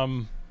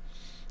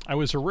 I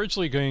was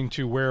originally going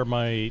to wear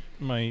my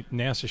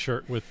NASA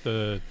shirt with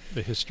the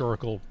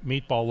historical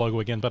meatball logo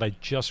again, but I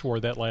just wore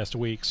that last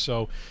week.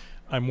 So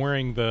I'm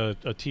wearing a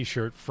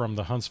T-shirt from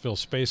the Huntsville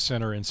Space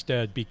Center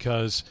instead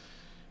because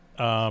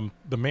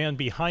the man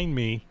behind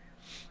me,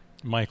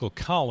 Michael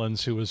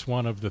Collins, who was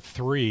one of the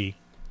 3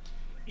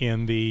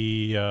 in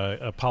the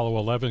Apollo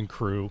 11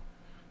 crew,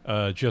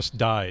 just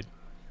died,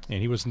 and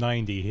he was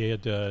 90. He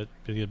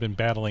had been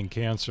battling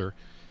cancer,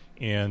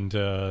 and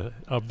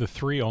of the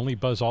three, only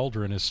Buzz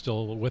Aldrin is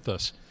still with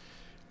us.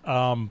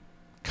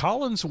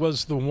 Collins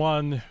was the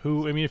one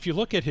who, I mean, if you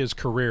look at his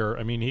career,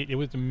 I mean, it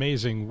was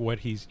amazing what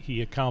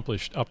he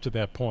accomplished up to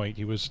that point.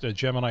 He was a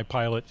Gemini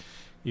pilot.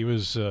 He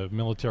was a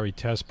military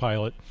test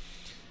pilot.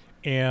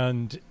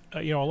 And,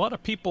 a lot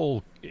of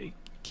people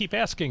keep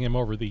asking him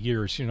over the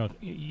years,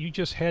 you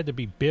just had to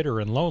be bitter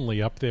and lonely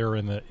up there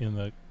in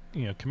the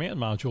command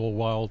module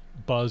while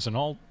Buzz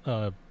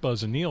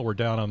and Neil were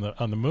down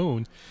on the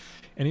moon.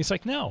 And he's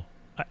like, no,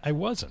 I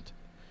wasn't.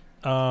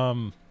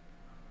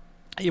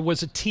 It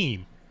was a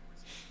team.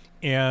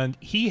 And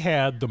he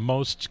had the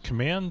most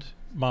command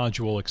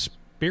module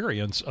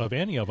experience of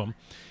any of them.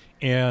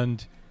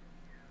 And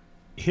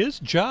his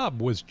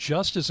job was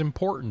just as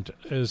important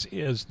as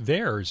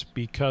theirs,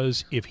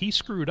 because if he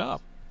screwed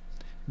up,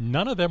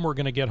 none of them were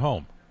going to get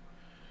home.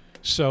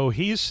 So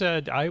he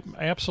said, I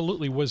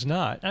absolutely was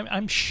not.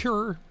 I'm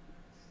sure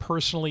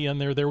personally in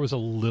there was a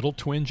little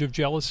twinge of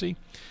jealousy,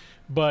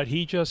 but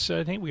he just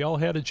said, hey, we all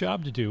had a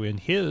job to do. And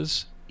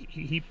his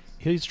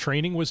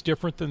training was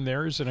different than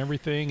theirs and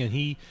everything. And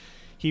he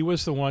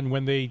was the one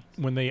when they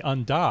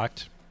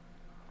undocked,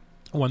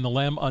 when the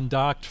LEM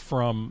undocked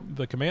from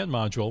the command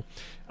module,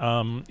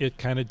 it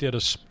kind of did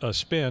a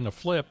spin, a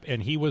flip,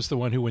 and he was the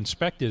one who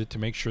inspected it to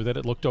make sure that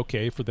it looked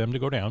okay for them to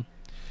go down.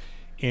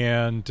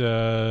 And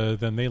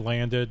then they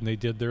landed and they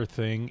did their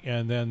thing.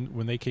 And then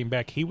when they came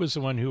back, he was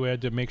the one who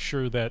had to make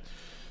sure that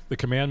the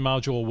command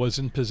module was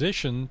in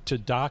position to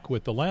dock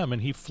with the LEM,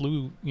 and he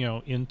flew,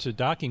 into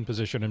docking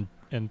position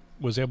and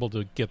was able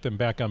to get them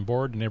back on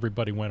board, and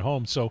everybody went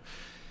home. So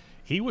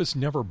he was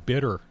never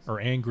bitter or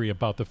angry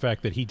about the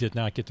fact that he did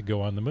not get to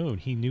go on the moon.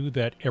 He knew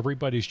that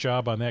everybody's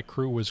job on that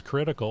crew was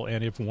critical,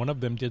 and if one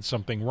of them did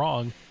something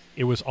wrong,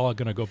 it was all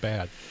going to go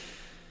bad.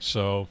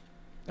 So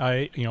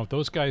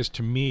those guys,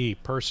 to me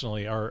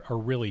personally, are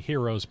really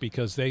heroes,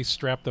 because they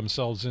strapped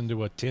themselves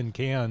into a tin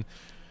can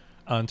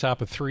on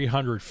top of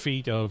 300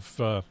 feet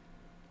of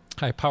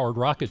high-powered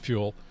rocket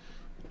fuel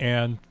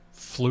and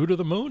flew to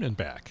the moon and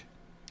back.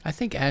 I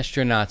think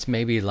astronauts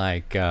maybe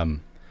like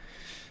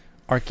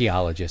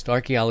archaeologists.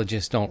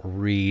 Archaeologists don't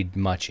read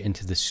much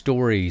into the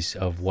stories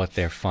of what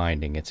they're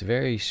finding. It's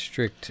very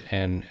strict,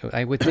 and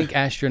I would think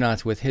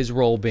astronauts, with his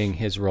role being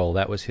his role,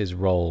 that was his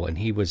role, and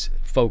he was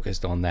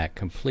focused on that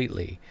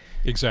completely.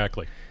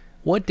 Exactly.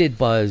 What did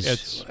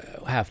Buzz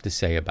have to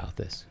say about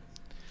this?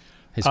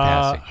 His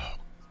passing.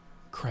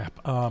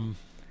 Crap.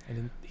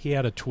 He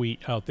had a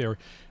tweet out there.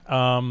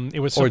 It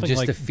was something or just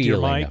like, the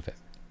feeling of it.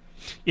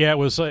 Yeah, it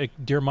was like,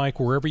 dear Mike,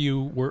 wherever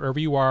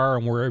you are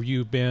and wherever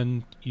you've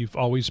been, you've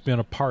always been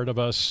a part of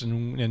us,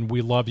 and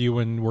we love you,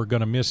 and we're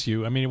going to miss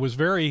you. I mean, it was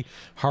very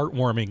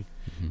heartwarming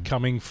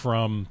coming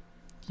from,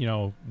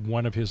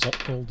 one of his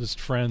oldest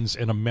friends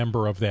and a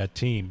member of that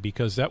team,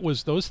 because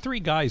those three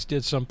guys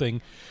did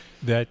something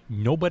that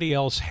nobody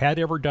else had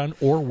ever done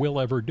or will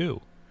ever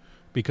do.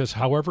 Because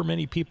however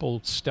many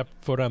people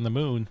stepped foot on the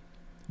moon,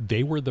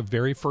 they were the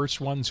very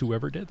first ones who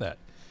ever did that.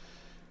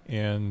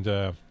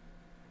 And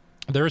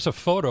there's a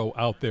photo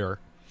out there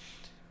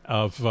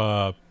of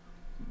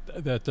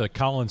that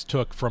Collins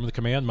took from the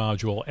command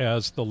module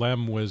as the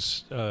LEM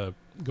was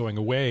going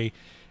away,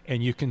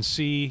 and you can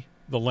see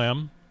the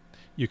LEM,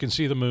 you can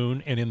see the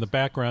moon, and in the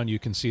background you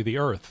can see the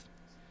Earth.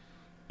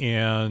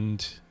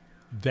 And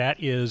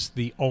that is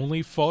the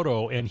only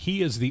photo, and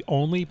he is the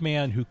only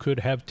man who could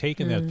have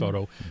taken that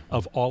photo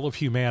of all of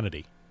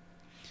humanity,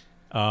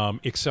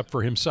 except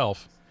for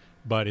himself.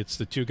 But it's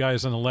the two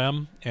guys on the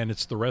LEM, and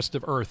it's the rest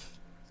of Earth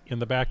in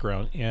the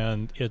background,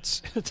 and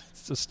it's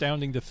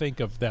astounding to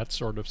think of that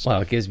sort of stuff.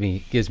 Well, it gives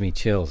me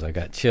chills. I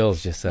got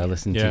chills just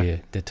listening to you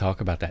to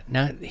talk about that.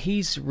 Now,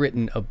 he's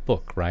written a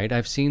book, right?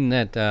 I've seen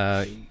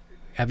that.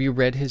 Have you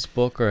read his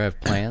book or have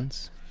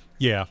plans?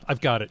 Yeah, I've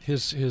got it.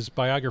 His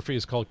biography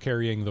is called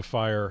Carrying the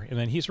Fire, and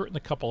then he's written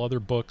a couple other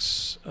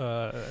books.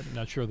 I'm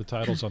not sure the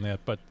titles on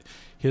that, but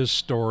his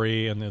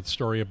story and the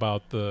story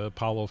about the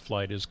Apollo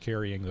flight is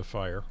Carrying the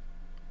Fire.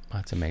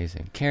 That's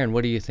amazing. Karen,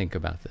 what do you think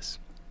about this?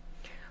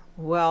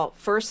 Well,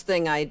 first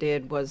thing I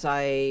did was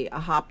I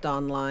hopped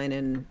online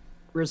and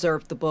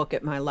reserved the book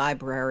at my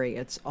library.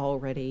 It's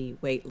already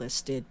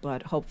waitlisted,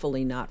 but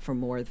hopefully not for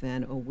more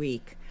than a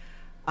week.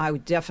 I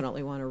would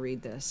definitely want to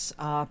read this.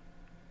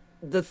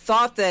 The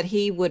thought that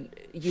he would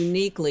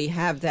uniquely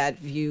have that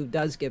view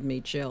does give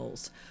me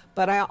chills.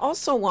 But I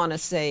also want to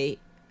say,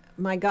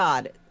 my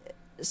God,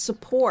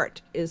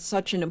 support is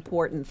such an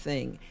important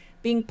thing.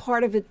 Being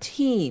part of a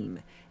team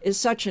is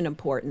such an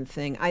important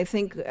thing. I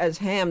think as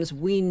hams,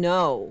 we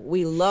know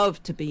we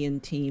love to be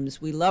in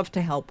teams. We love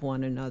to help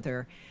one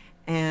another.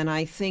 And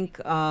I think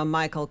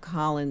Michael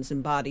Collins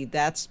embodied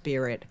that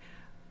spirit.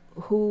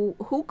 Who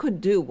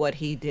could do what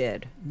he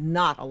did?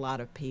 Not a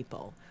lot of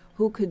people.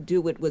 Who could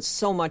do it with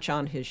so much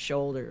on his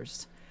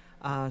shoulders?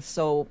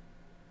 So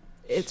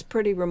it's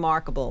pretty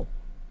remarkable.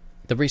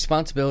 The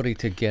responsibility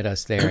to get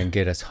us there and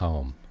get us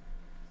home.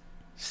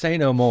 Say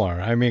no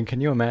more. I mean, can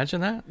you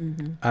imagine that?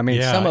 I mean,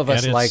 Yeah, some of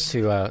us and like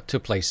it's- to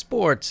play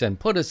sports and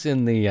put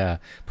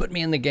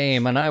me in the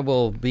game, and I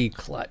will be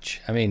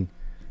clutch. I mean,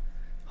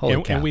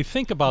 holy cow. And we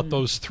think about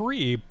those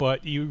three,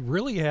 but you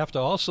really have to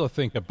also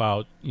think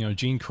about,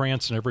 Gene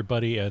Kranz and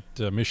everybody at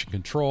Mission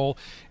Control,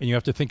 and you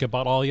have to think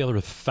about all the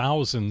other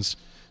thousands,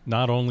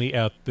 not only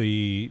at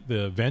the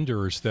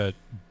vendors that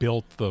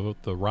built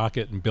the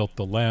rocket and built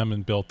the LEM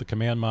and built the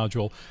command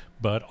module,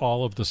 but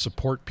all of the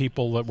support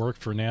people that work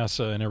for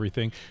NASA and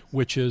everything,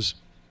 which is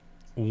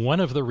one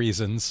of the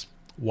reasons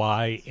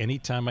why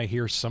anytime I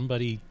hear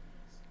somebody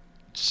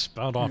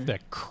spout off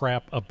that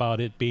crap about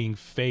it being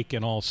fake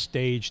and all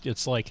staged,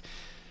 it's like,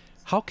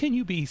 how can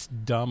you be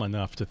dumb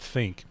enough to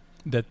think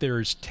that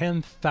there's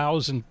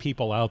 10,000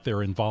 people out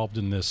there involved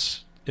in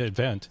this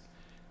event?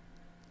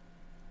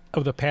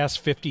 Of the past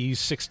 50,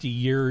 60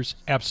 years,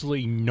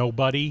 absolutely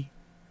nobody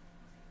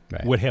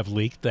Right. would have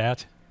leaked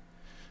that.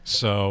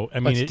 So,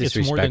 I mean, That's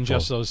it's more than disrespectful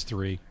just those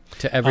three.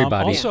 to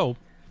everybody.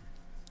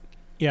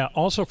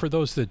 Also for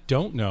those that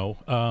don't know,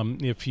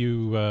 if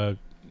you,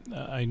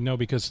 I know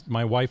because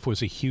my wife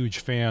was a huge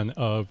fan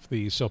of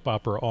the soap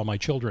opera All My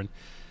Children.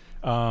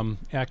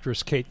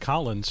 Actress Kate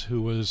Collins,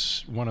 who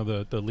was one of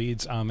the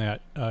leads on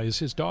that, is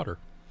his daughter.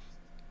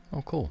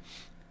 Oh, cool.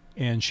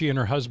 And she and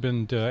her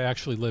husband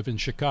actually live in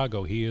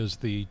Chicago. He is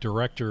the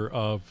director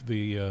of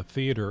the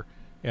theater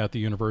at the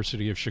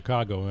University of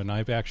Chicago, and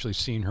I've actually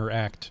seen her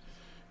act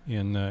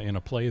in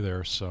a play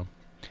there. So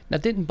Now,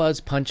 didn't Buzz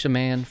punch a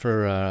man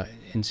for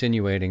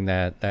insinuating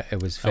that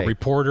it was fake? a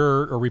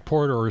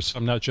reporter or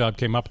some nut job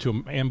came up to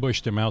him,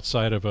 ambushed him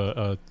outside of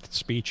a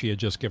speech he had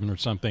just given or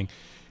something,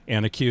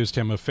 and accused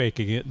him of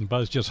faking it. And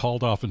Buzz just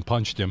hauled off and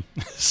punched him.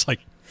 It's like,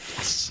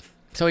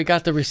 So he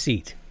got the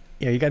receipt.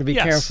 Yeah, you got to be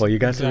Yes, careful. You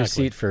got the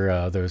exactly. receipt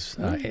for those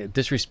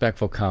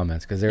disrespectful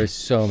comments because there's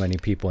so many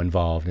people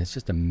involved, and it's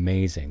just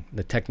amazing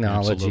the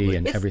technology Absolutely.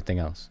 and It's- everything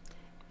else.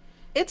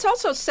 It's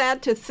also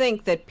sad to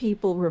think that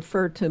people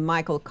refer to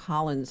Michael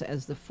Collins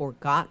as the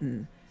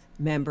forgotten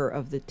member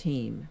of the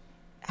team.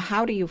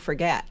 How do you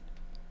forget?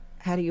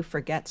 How do you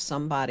forget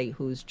somebody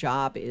whose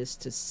job is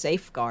to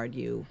safeguard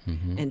you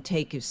and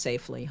take you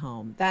safely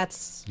home?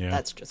 That's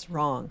just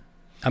wrong.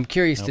 I'm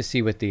curious to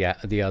see what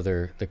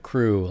the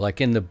crew, like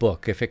in the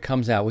book, if it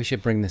comes out, we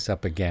should bring this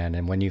up again.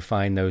 And when you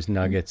find those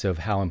nuggets of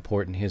how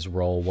important his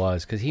role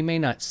was, because he may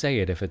not say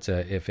it if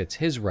it's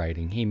his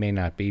writing, he may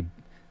not be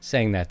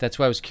saying that. That's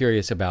why I was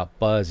curious about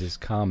Buzz's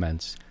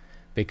comments,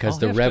 because I'll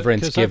the have to-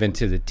 reverence 'cause given I've-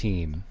 to the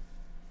team.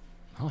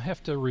 I'll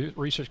have to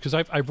research because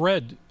I've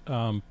read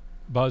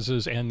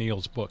Buzz's and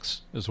Neil's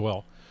books as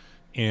well,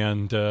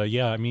 and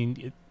I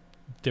mean,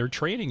 their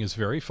training is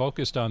very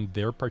focused on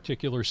their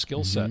particular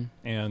skill set,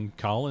 and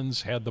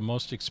Collins had the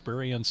most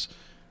experience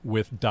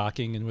with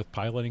docking and with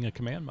piloting a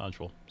command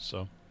module.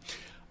 So,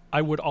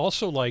 I would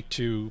also like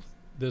to.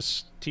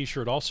 This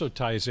T-shirt also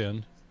ties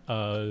in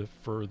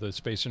for the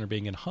Space Center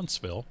being in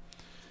Huntsville.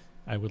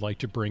 I would like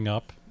to bring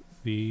up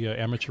the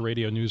Amateur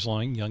Radio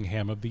Newsline Young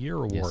Ham of the Year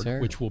Award, sir.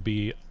 which will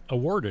be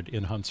awarded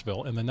in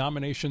Huntsville, and the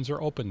nominations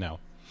are open now.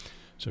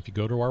 So if you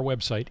go to our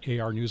website,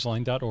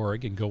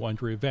 arnewsline.org, and go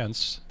under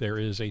events, there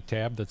is a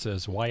tab that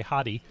says Why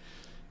Hottie,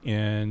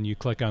 and you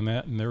click on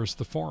that, and there's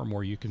the form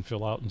where you can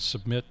fill out and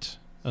submit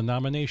a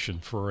nomination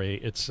for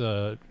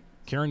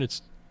Karen,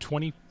 it's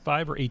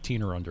 25 or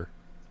 18 or under.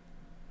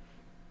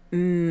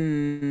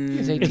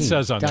 It's 18. It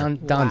says on there.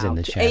 Don's in Wow.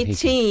 the chat. He can-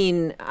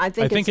 18. I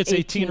think it's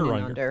 18 or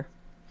and under.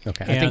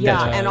 Okay, I And, think Yeah,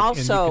 that's uh, right. and you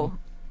also, can-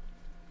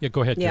 Yeah,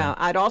 go ahead, yeah, Karen.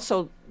 I'd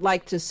also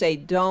like to say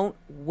don't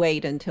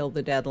wait until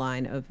the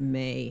deadline of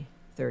May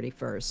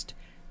 31st.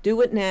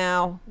 Do it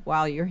now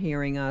while you're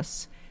hearing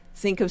us.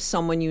 Think of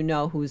someone you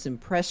know who's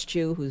impressed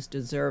you, who's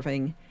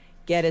deserving.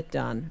 Get it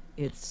done.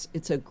 It's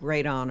a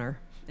great honor,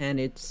 and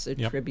it's a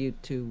Yep.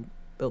 tribute to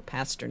Bill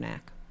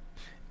Pasternak.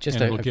 Just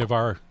And we'll give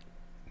our...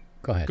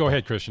 go ahead. Go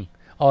ahead, Christian.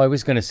 Oh, I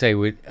was going to say,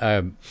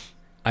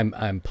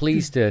 I'm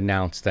pleased to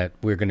announce that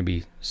we're going to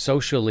be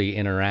socially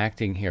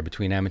interacting here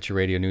between Amateur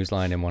Radio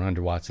Newsline and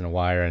 100 Watts and a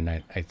Wire, and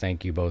I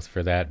thank you both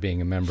for that.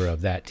 Being a member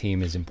of that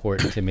team is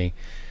important to me.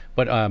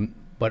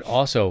 But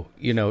also,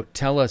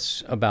 tell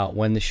us about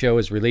when the show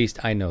is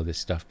released. I know this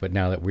stuff, but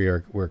now that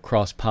we're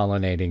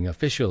cross-pollinating,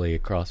 officially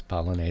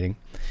cross-pollinating,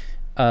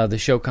 the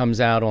show comes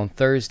out on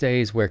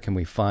Thursdays. Where can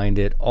we find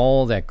it?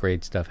 All that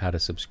great stuff, how to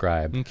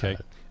subscribe. Okay.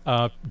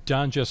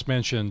 Don just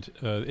mentioned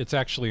it's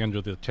actually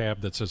under the tab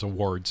that says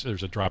awards.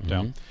 There's a drop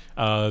down.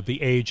 The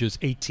age is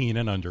 18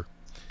 and under.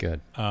 Good.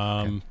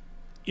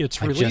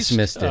 It's I released. just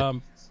missed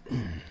it.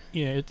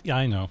 Yeah,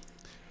 I know.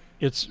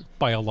 It's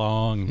by a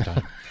long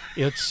time.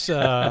 It's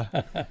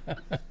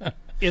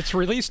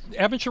released.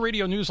 Amateur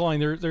Radio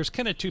Newsline. There's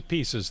kind of two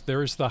pieces.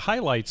 There's the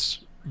highlights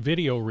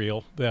video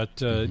reel that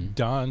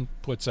Don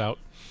puts out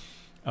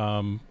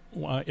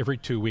every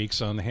 2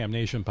 weeks on the Ham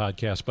Nation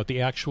podcast, but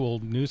the actual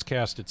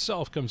newscast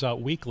itself comes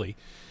out weekly.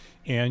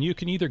 And you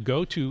can either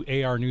go to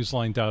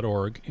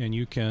arnewsline.org and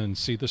you can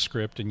see the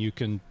script and you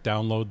can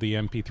download the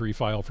MP3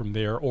 file from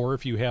there, or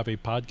if you have a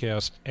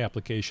podcast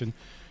application,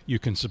 you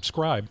can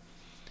subscribe.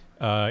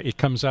 It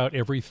comes out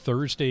every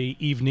Thursday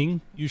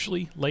evening,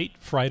 usually late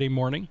Friday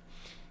morning,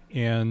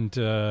 and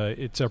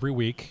it's every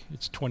week.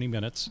 It's 20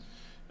 minutes.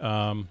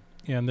 And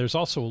there's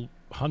also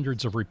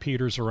hundreds of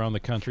repeaters around the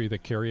country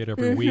that carry it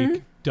every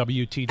week.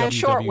 WTWW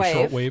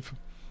Shortwave.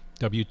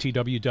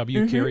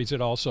 WTWW carries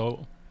it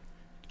also.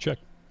 Check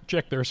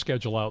their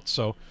schedule out.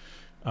 So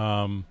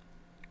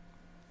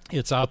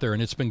it's out there,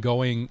 and it's been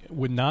going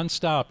with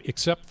nonstop,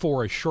 except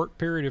for a short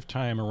period of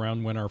time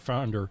around when our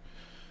founder,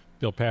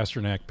 Bill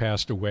Pasternak,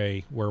 passed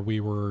away, where we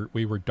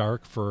were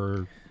dark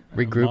for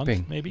regrouping, a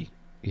month, maybe.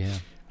 Yeah.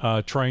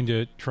 Trying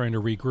to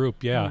regroup.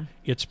 Yeah.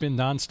 It's been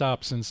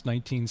nonstop since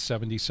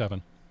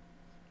 1977.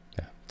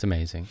 Yeah, it's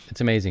amazing.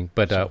 It's amazing.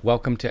 But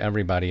welcome to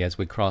everybody as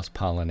we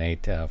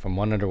cross-pollinate from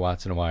 100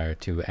 Watts and a Wire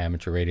to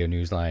Amateur Radio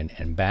Newsline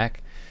and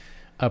back.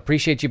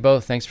 Appreciate you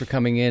both. Thanks for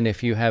coming in.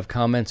 If you have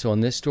comments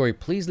on this story,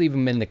 please leave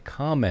them in the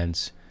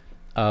comments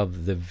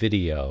of the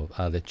video.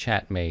 The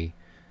chat may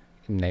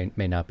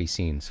not be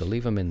seen, so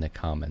leave them in the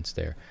comments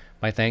there.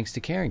 My thanks to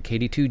Karen,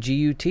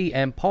 KD2GUT,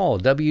 and Paul,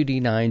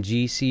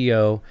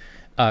 WD9GCO.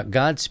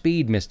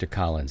 Godspeed, Mr.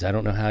 Collins. I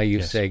don't know how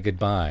you say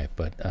goodbye,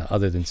 but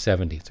other than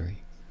 73.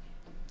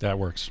 That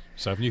works.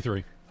 73.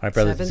 All right,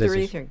 brothers and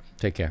sisters. 73.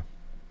 Take care.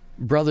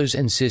 Brothers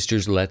and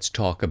sisters, let's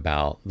talk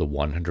about the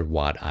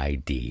 100-watt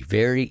ID.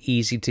 Very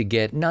easy to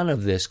get. None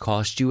of this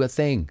costs you a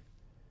thing.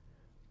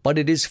 But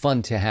it is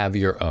fun to have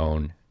your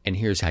own, and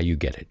here's how you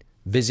get it.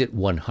 Visit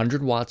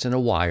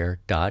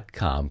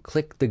 100wattsandawire.com.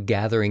 Click the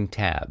Gathering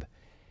tab.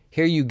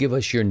 Here you give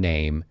us your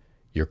name,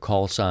 your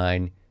call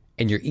sign,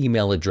 and your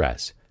email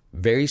address.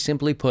 Very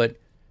simply put,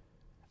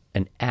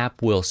 an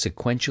app will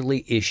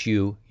sequentially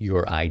issue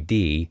your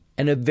ID,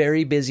 and a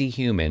very busy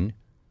human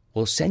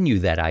will send you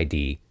that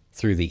ID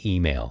through the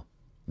email.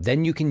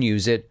 Then you can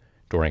use it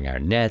during our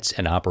nets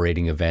and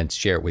operating events,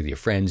 share it with your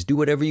friends, do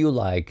whatever you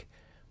like,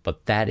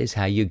 but that is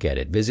how you get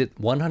it. Visit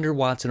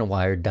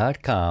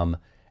 100wattsandawire.com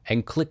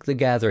and click the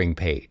Gathering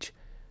page.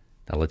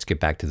 Now let's get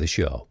back to the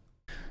show.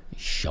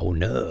 Show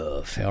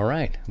enough. All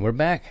right, we're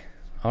back.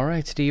 All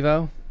right,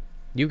 Steve-O,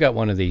 you got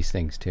one of these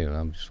things too.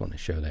 I just want to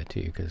show that to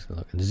you because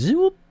look,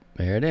 zoop,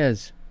 there it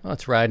is. Oh,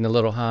 it's riding a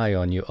little high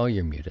on you. Oh,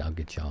 you're muted. I'll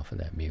get you off of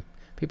that mute.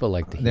 People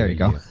like to hear you. There you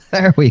go.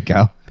 There we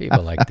go.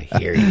 People like to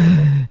hear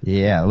you.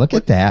 Yeah, look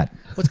at that.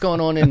 What's going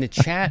on in the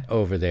chat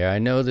over there? I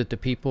know that the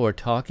people are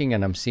talking,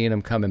 and I'm seeing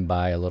them coming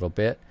by a little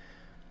bit.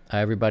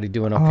 Everybody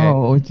doing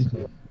okay?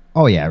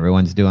 Oh yeah,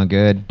 everyone's doing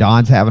good.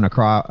 Don's having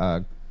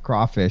a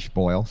crawfish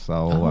boil,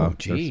 so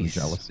there's some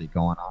jealousy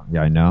going on.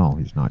 Yeah, I know.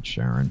 He's not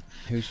sharing.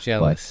 Who's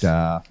jealous?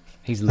 But,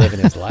 he's living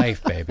his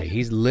life, baby.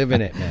 He's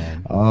living it,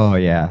 man. Oh,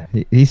 yeah.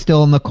 He's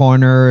still in the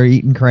corner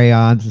eating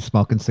crayons and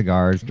smoking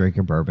cigars,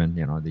 drinking bourbon,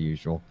 the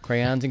usual.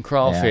 Crayons and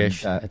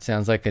crawfish. That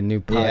sounds like a new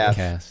podcast.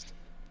 Yes.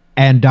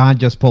 And Don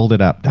just pulled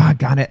it up.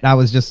 Doggone it. I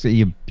was just,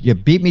 you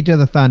beat me to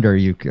the thunder,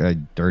 you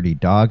dirty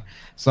dog.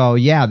 So,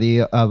 yeah,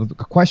 the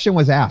question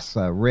was asked.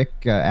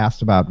 Rick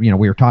asked about, we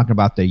were talking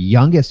about the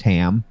youngest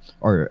ham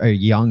or a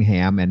young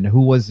ham and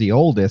who was the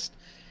oldest.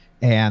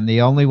 And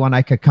the only one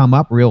I could come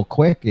up real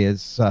quick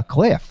is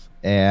Cliff.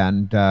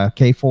 And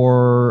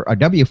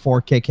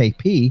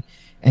W4KKP,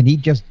 and he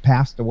just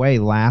passed away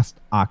last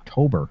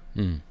October.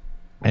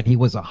 And he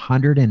was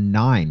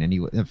 109,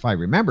 and if I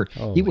remember,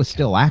 he was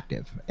still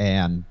active.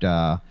 And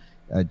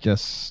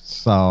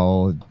just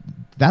so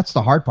that's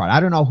the hard part.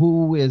 I don't know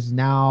who has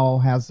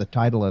the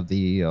title of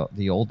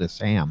the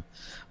oldest ham,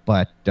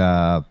 but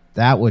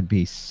that would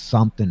be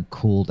something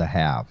cool to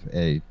have.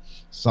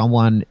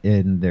 Someone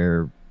in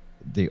the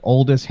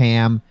oldest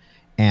ham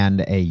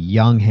and a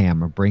young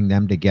ham, or bring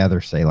them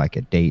together, say like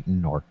at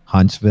Dayton or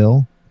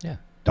Huntsville. Yeah.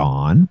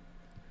 Dawn.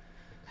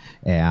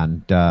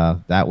 And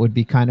that would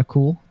be kind of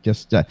cool.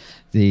 Just the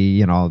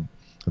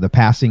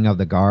passing of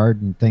the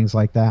guard and things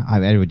like that. I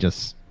mean, it would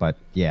just, but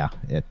yeah,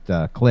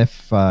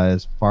 Cliff,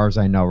 as far as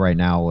I know right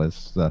now,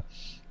 was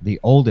the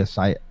oldest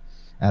at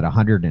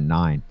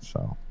 109.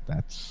 So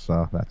that's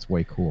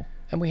way cool.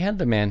 And we had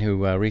the man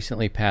who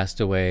recently passed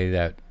away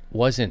that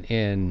wasn't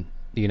in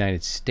the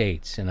United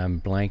States, and I'm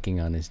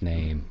blanking on his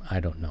name. I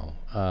don't know.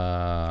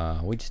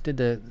 We just did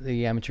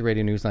the Amateur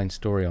Radio Newsline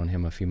story on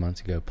him a few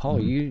months ago.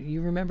 Paul,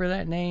 you remember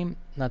that name?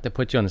 Not to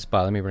put you on the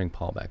spot. Let me bring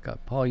Paul back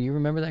up. Paul, you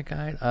remember that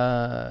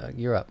guy?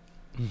 You're up.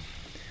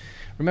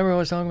 Remember what I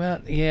was talking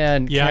about? Yeah.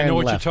 Yeah, I know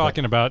what you're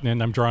talking about,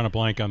 and I'm drawing a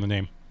blank on the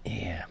name.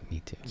 Yeah,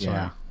 me too.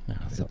 Yeah. No,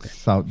 it's okay.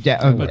 So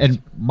yeah,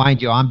 and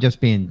mind you, I'm just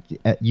being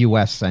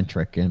U.S.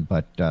 centric,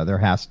 but there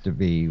has to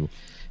be.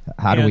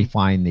 How do we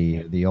find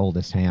the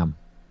oldest ham?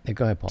 Hey,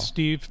 go ahead, Paul.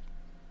 Steve,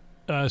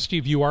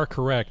 you are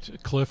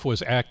correct. Cliff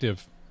was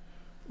active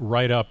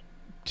right up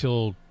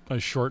till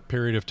a short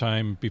period of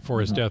time before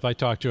his death. I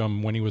talked to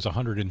him when he was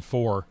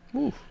 104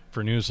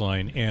 for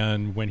Newsline,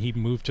 and when he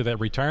moved to that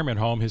retirement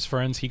home,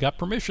 he got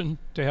permission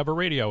to have a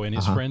radio, and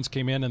his friends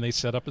came in and they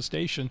set up a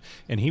station,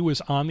 and he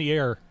was on the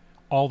air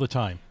all the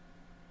time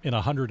in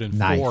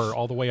 104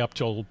 all the way up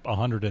till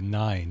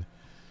 109.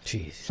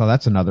 Jeez. So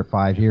that's another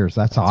 5 years.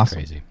 That's awesome.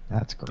 Crazy.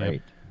 That's great.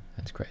 Yep.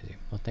 That's crazy.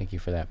 Well, thank you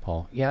for that,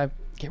 Paul. Yeah, I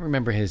can't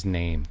remember his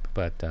name,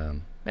 but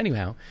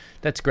anyhow,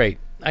 that's great.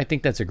 I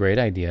think that's a great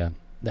idea.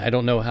 I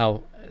don't know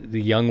how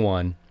the young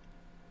one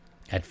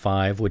at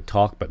 5 would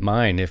talk, but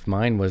if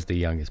mine was the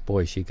youngest,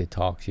 boy, she could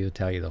talk. She would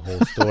tell you the whole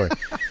story.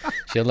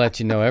 She'll let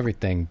you know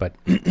everything, but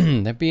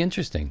that'd be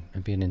interesting.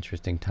 That'd be an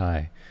interesting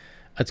tie.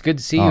 It's good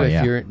to see you.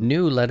 If you're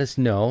new, let us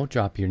know.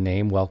 Drop your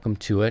name. Welcome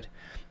to it.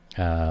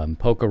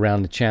 Poke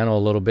around the channel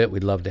a little bit.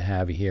 We'd love to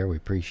have you here. We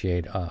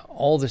appreciate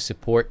all the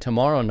support.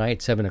 Tomorrow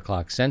night, 7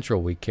 o'clock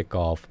Central, we kick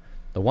off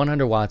the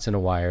 100 Watts in a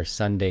Wire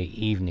Sunday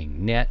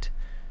evening net.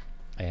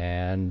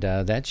 And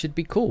that should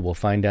be cool. We'll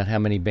find out how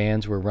many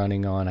bands we're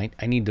running on.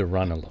 I need to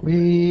run a little bit.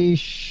 We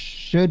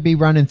should be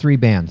running 3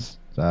 bands.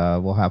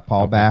 We'll have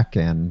Paul back,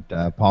 and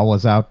Paul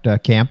was out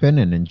camping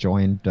and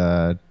enjoying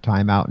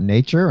time out in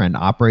nature and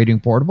operating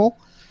portable.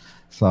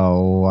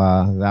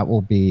 So that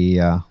will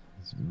be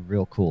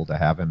real cool to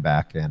have him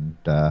back. And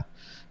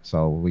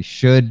so we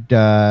should,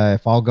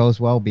 if all goes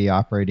well, be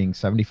operating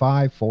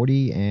 75,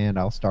 40, and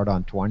I'll start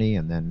on 20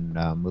 and then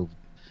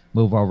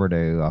move over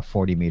to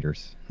 40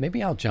 meters.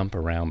 Maybe I'll jump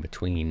around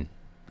between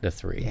the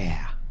 3.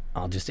 Yeah.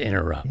 I'll just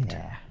interrupt.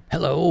 Yeah.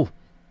 Hello.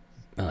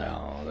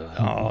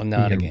 Oh,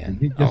 not again.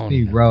 You just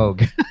be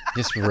rogue.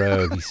 Just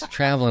rogue. He's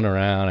traveling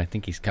around. I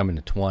think he's coming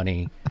to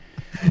 20.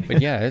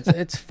 But yeah,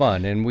 it's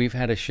fun. And we've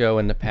had a show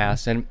in the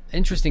past. And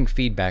interesting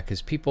feedback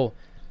because people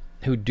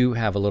who do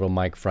have a little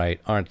mic fright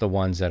aren't the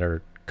ones that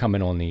are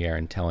coming on the air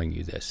and telling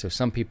you this. So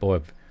some people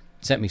have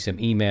sent me some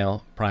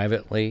email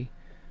privately,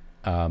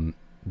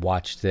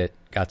 watched it,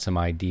 got some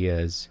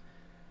ideas.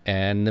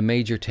 And the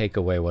major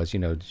takeaway was,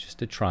 just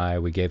to try.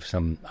 We gave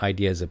some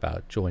ideas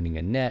about joining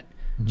a net,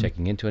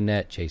 checking into a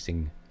net,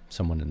 chasing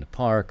someone in the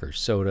park or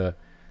soda,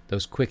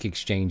 those quick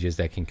exchanges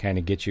that can kind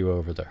of get you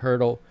over the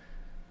hurdle.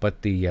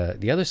 But the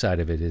other side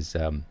of it is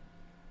the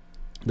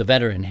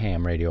veteran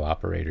ham radio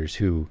operators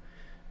who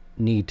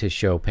need to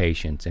show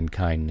patience and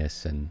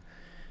kindness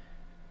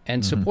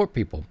and support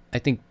people. I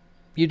think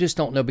you just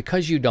don't know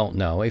because you don't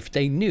know. If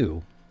they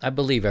knew, I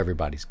believe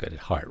everybody's good at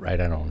heart,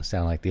 right? I don't want to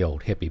sound like the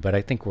old hippie, but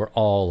I think we're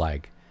all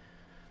like,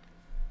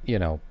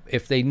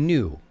 if they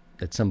knew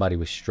that somebody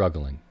was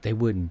struggling, they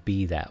wouldn't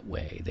be that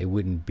way. They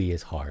wouldn't be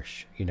as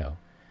harsh,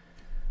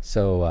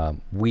 So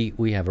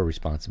we have a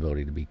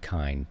responsibility to be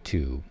kind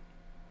too.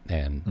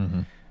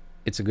 And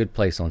it's a good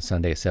place on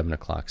Sunday at 7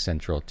 o'clock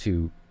Central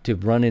to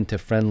run into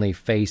friendly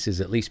faces,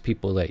 at least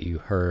people that you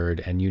heard,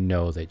 and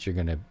that you're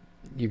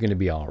gonna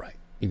be all right.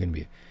 You're gonna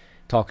be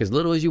talk as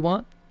little as you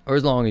want or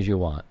as long as you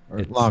want.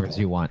 As long as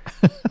you want.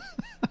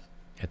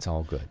 It's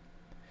all good.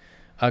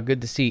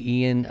 Good to see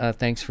Ian.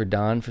 Thanks for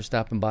Don for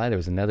stopping by. There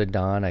was another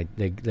Don.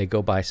 They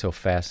go by so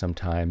fast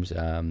sometimes.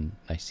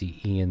 I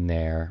see Ian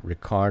there.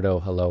 Ricardo,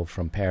 hello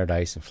from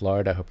Paradise in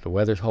Florida. I hope the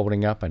weather's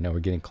holding up. I know we're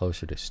getting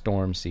closer to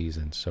storm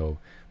season, so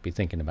be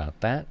thinking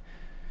about that.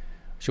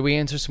 Should we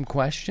answer some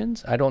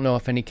questions? I don't know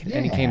if any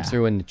came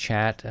through in the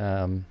chat.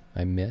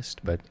 I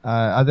missed, but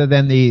other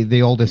than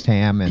the oldest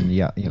ham and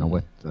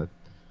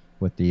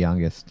with the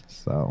youngest.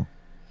 So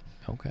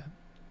okay.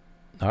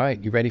 All right,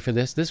 you ready for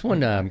this? This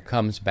one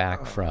comes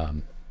back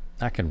from.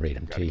 I can read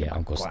them to you,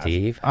 Uncle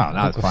Steve. Oh, no,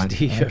 Uncle fine.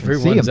 Steve,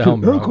 everyone's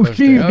home. Uncle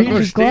Steve,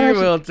 Uncle Steve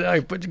will tell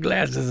you, put your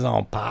glasses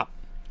on, Pop.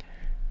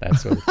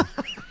 That's what.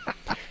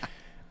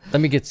 Let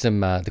me get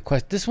some.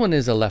 This one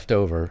is a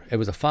leftover. It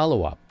was a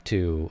follow-up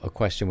to a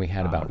question we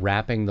had about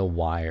wrapping the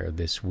wire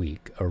this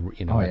week. Or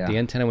at the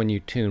antenna when you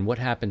tune, what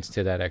happens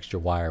to that extra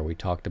wire? We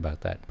talked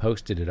about that.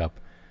 Posted it up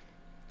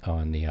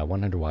on the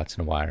 100 Watts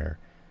in a Wire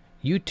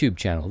YouTube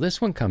channel. This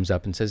one comes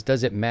up and says,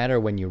 does it matter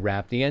when you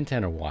wrap the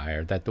antenna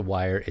wire that the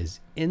wire is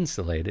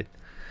insulated?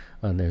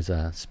 There's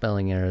a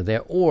spelling error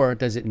there. Or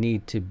does it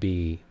need to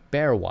be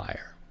bare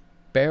wire?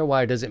 Bare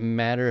wire, does it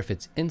matter if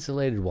it's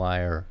insulated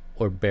wire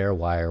or bare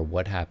wire?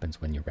 What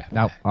happens when you wrap it?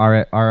 No,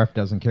 RF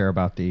doesn't care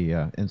about the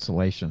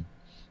insulation.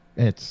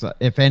 It's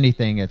if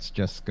anything, it's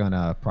just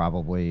gonna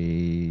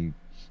probably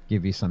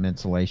give you some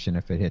insulation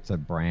if it hits a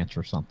branch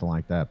or something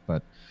like that.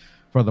 But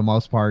for the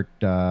most part,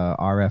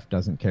 RF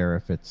doesn't care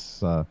if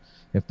it's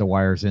if the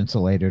wire's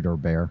insulated or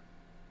bare.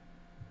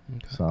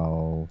 Okay.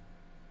 So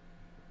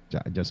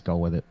just go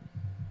with it.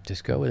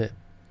 Just go with it.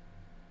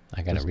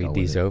 I got to read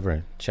these over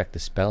and check the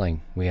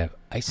spelling. We have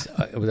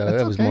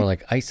it was more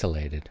like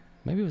isolated.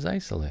 Maybe it was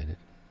isolated.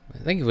 I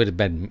think it would have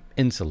been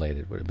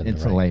insulated. Would have been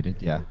insulated.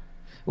 Yeah.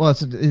 Well,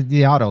 it's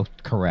the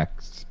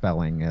autocorrect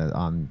spelling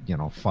on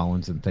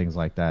phones and things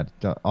like that.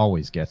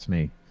 Always gets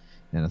me,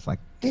 and it's like,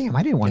 damn,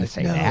 I didn't want to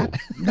say that.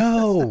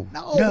 No.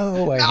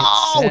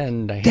 I hit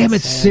send. Damn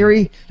it, send.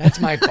 Siri. That's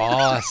my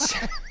boss.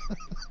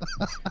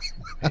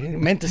 I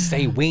didn't meant to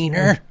say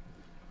wiener.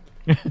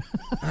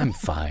 I'm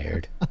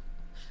fired.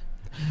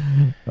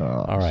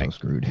 All right. So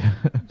screwed.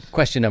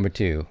 Question number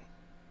 2.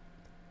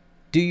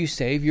 Do you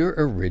save your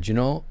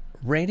original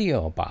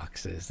radio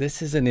boxes? This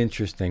is an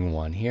interesting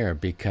one here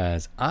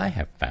because I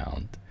have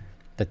found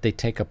that they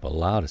take up a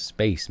lot of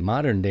space.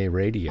 Modern day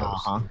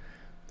radios,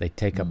 they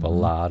take up a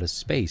lot of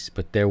space.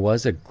 But there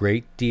was a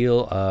great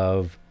deal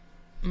of,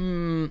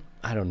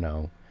 I don't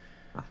know,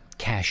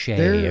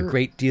 cachet. A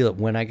great deal.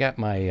 When I got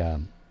my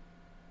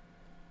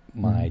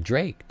my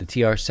Drake, the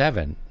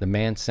TR7. The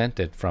man sent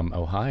it from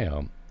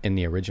Ohio in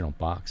the original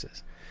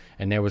boxes.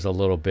 And there was a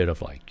little bit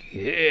of like,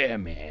 yeah,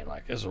 man,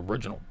 like this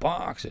original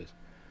boxes.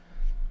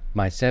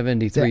 My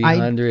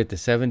 7300, the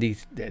 70,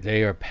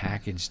 they are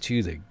packaged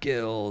to the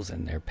gills,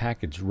 and they're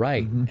packaged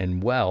right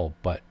and well,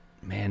 but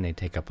man, they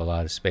take up a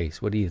lot of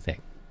space. What do you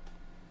think?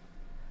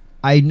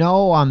 I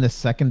know on the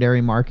secondary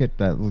market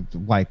that,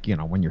 like, you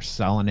know, when you're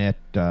selling it,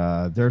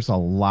 there's a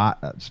lot,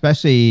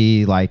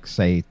 especially like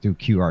say through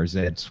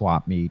QRZ,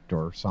 Swap Meet,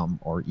 or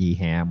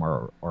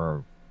eHam,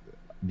 or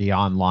the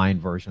online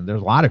version.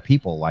 There's a lot of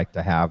people like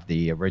to have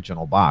the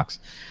original box,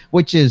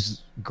 which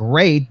is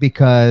great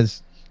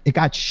because it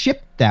got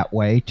shipped that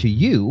way to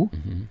you,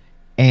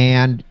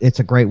 and it's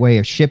a great way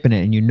of shipping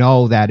it, and you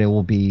know that it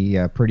will be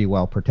pretty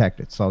well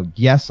protected. So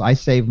yes, I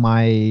save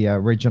my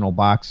original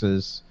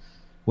boxes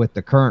with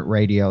the current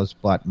radios,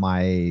 but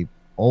my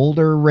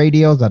older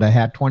radios that I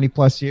had 20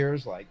 plus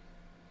years, like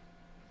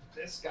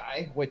this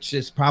guy, which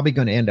is probably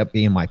going to end up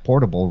being my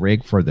portable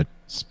rig for the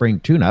spring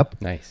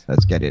tune-up. Nice.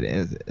 Let's get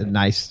it a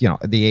nice, you know,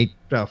 the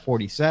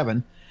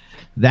 847.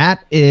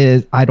 That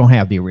is, I don't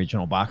have the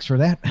original box for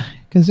that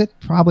because it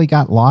probably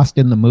got lost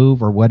in the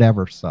move or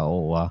whatever.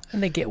 So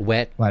and they get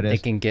wet. They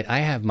can get.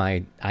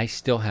 I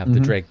still have the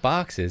Drake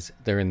boxes.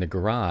 They're in the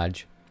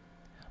garage.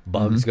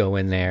 Bugs go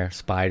in there.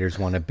 Spiders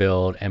want to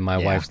build, and my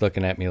wife's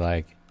looking at me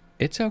like,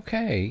 "It's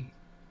okay,"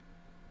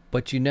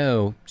 but you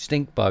know,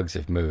 stink bugs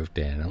have moved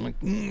in. I'm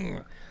like,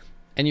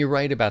 and you're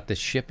right about the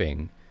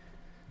shipping.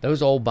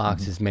 Those old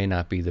boxes may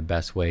not be the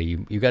best way.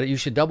 You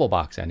should double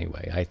box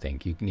anyway. I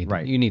think you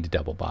need to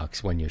double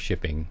box when you're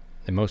shipping.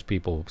 And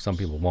some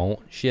people won't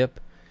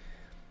ship.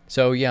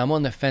 So yeah, I'm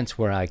on the fence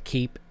where I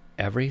keep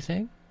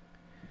everything.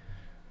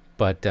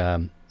 But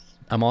I'm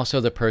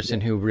also the person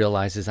who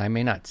realizes I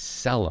may not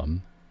sell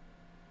them.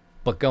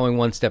 But going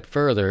one step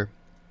further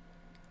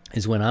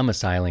is when I'm a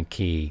silent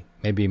key,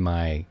 maybe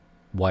my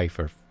wife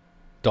or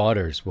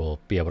daughters will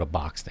be able to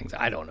box things.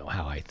 I don't know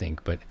how I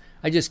think, but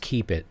I just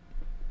keep it.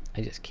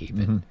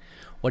 it.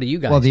 What do you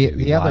guys do? Well,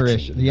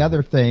 the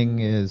other thing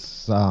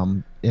is,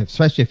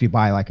 especially if you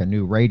buy like a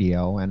new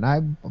radio, and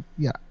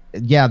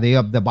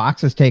the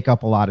boxes take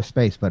up a lot of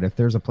space, but if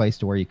there's a place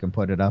to where you can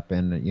put it up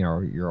in, you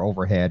know, your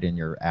overhead in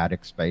your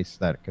attic space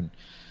that can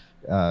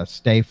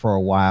stay for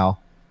a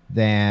while,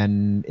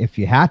 then if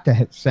you had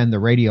to send the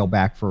radio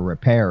back for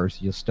repairs,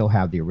 you'll still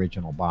have the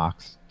original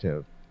box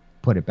to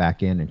put it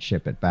back in and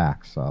ship it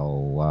back.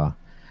 So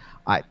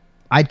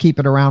I'd keep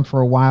it around for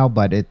a while,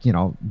 but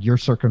your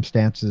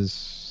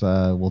circumstances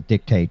will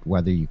dictate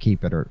whether you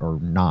keep it or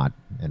not,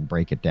 and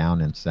break it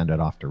down and send it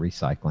off to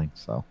recycling.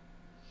 So,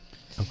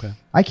 okay,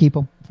 I keep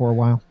them for a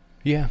while.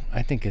 Yeah,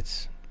 I think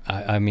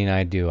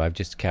I do. I've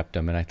just kept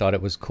them, and I thought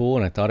it was cool,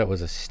 and I thought it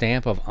was a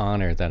stamp of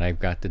honor that I've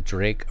got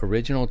the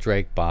original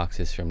Drake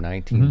boxes from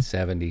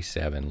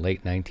 1977,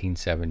 late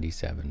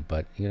 1977.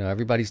 But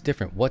everybody's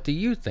different. What do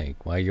you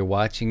think? While you're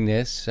watching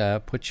this,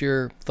 put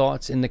your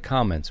thoughts in the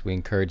comments. We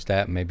encourage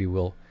that. Maybe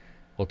we'll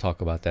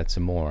talk about that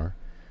some more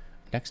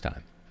next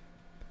time.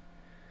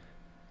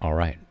 All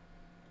right.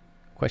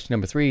 Question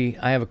number 3.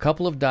 I have a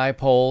couple of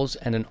dipoles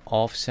and an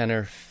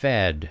off-center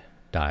fed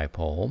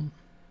dipole.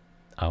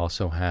 I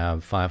also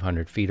have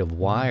 500 feet of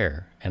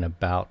wire and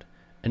about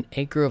an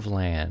acre of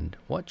land.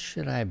 What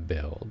should I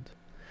build?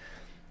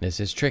 This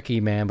is tricky,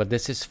 man, but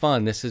this is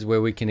fun. This is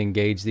where we can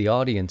engage the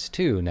audience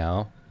too.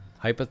 Now,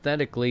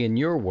 hypothetically, in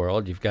your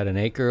world, you've got an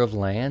acre of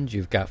land,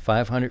 you've got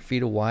 500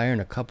 feet of wire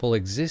and a couple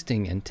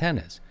existing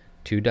antennas,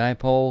 2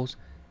 dipoles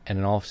and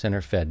an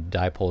off-center fed.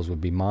 Dipoles would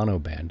be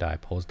monoband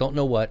dipoles. Don't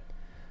know what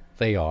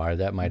they are.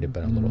 That might have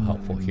been a little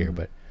helpful here,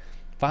 but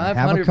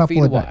 500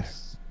 feet of wire.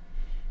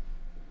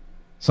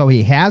 So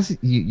he has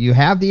you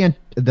have the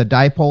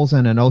dipoles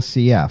and an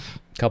OCF.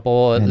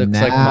 Couple, it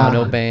looks like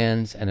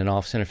monobands and an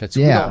off-center fed.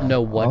 So we don't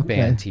know what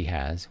bands he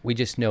has. We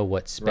just know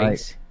what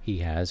space he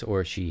has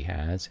or she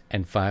has,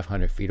 and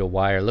 500 feet of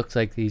wire. Looks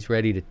like he's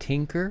ready to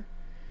tinker.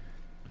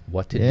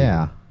 What to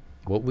do?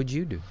 What would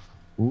you do?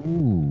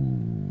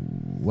 Ooh,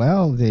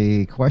 well,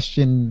 the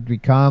question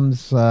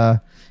becomes: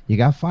 you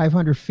got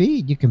 500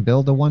 feet, you can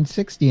build a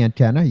 160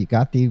 antenna. You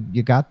got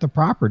the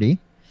property.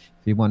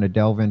 If you want to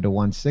delve into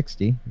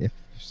 160,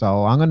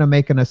 So I'm going to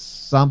make an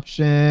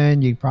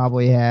assumption you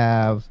probably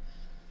have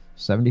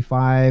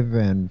 75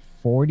 and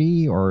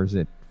 40, or is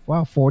it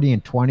 40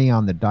 and 20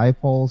 on the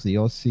dipoles, the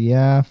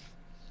OCF. I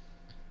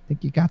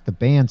think you got the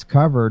bands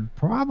covered.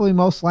 Probably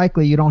most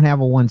likely you don't have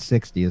a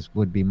 160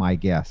 would be my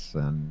guess.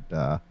 And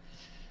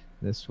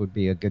this would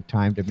be a good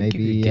time to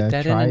maybe get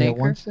that try in an a acre?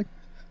 160.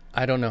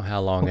 I don't know how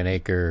long an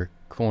acre,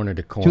 corner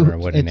to corner,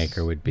 what an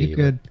acre would be.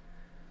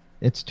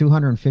 It's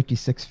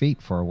 256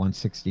 feet for a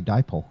 160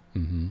 dipole.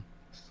 Mm-hmm.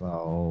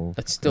 So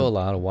that's still a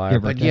lot of wire,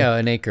 but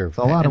an acre. It's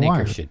a lot of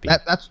wire. Should be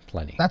that's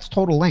plenty. That's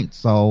total length.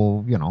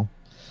 So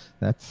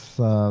that's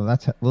a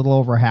little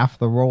over half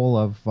the roll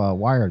of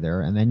wire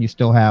there, and then you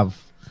still have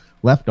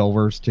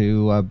leftovers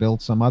to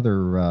build some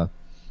other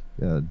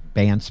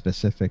band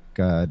specific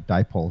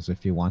dipoles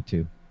if you want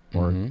to,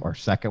 or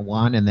second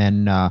one, and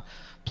then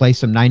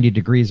place them 90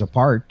 degrees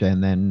apart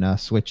and then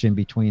switch in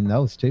between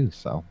those too.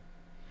 So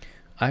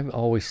I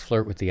always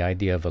flirt with the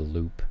idea of a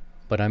loop,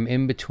 but I'm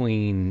in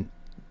between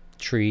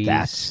trees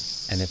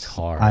and it's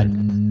hard.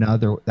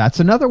 That's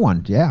another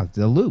one. Yeah,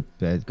 the loop.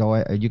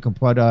 You can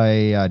put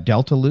a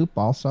delta loop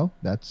also.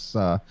 That's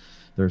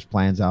there's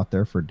plans out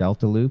there for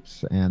delta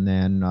loops, and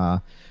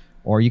then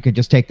or you could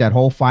just take that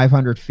whole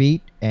 500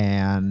 feet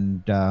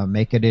and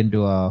make it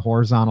into a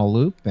horizontal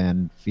loop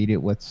and feed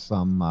it with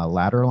some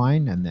ladder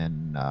line, and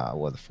then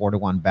with a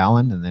 4-to-1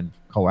 balun, and then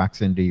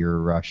coax into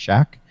your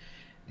shack,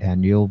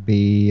 and you'll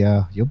be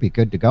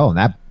good to go.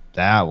 And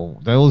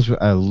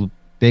those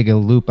big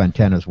loop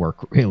antennas work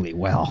really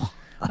well.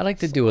 I like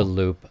to do a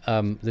loop.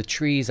 The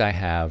trees I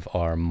have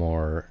are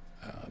more,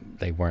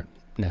 they weren't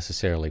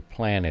necessarily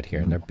planted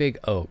here, and they're big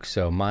oaks.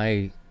 So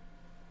the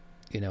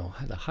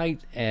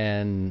height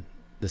and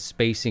the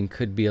spacing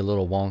could be a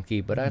little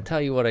wonky. But I'll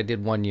tell you what I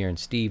did one year, and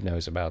Steve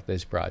knows about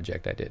this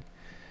project I did.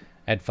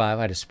 I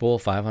had a spool,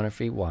 500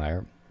 feet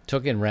wire,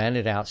 took and ran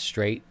it out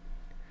straight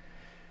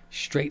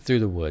through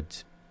the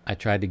woods. I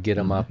tried to get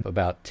them up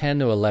about 10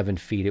 to 11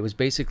 feet. It was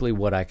basically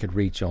what I could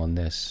reach on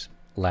this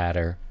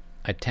ladder.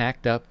 I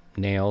tacked up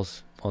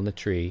nails on the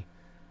tree,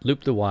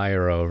 looped the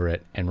wire over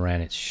it, and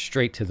ran it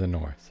straight to the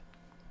north.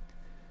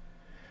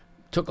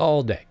 Took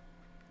all day.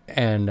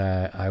 And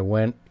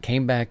I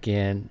came back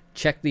in,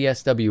 checked the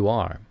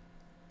SWR.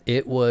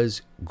 It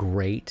was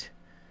great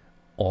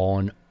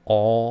on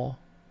all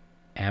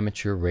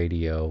amateur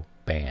radio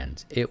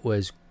bands. It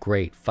was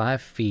great.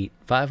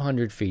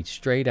 500 feet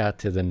straight out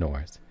to the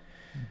north.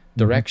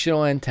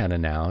 Directional antenna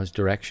now is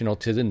directional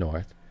to the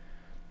north.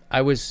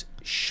 I was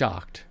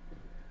shocked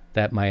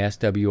that my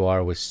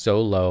SWR was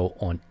so low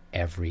on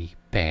every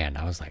band.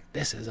 I was like,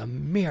 this is a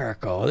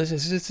miracle. This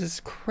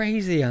is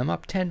crazy. I'm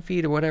up 10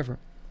 feet or whatever.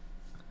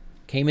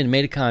 Came in,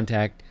 made a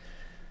contact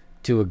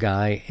to a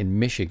guy in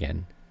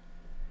Michigan,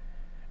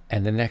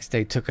 and the next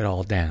day took it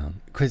all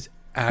down. Because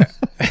I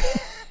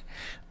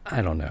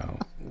don't know.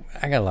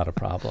 I got a lot of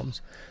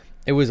problems.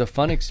 It was a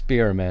fun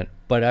experiment,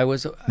 but I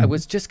was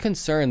just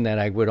concerned that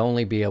I would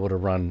only be able to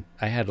run.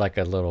 I had like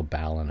a little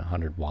balun,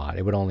 100 watt.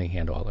 It would only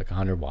handle like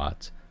 100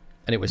 watts,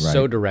 and it was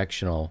so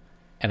directional.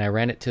 And I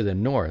ran it to the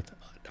north.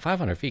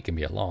 500 feet can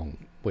be a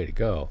long way to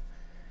go,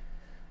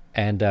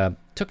 and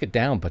took it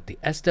down. But the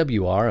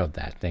SWR of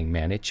that thing,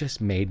 man, it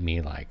just made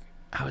me like,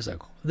 I was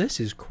like, this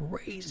is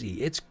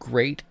crazy. It's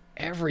great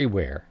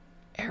everywhere.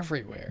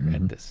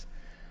 And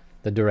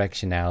the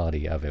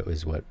directionality of it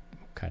was what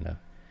kind of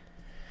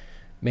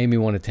made me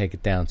want to take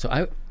it down.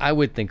 So I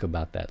would think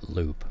about that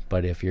loop.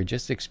 But if you're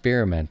just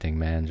experimenting,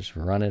 man, just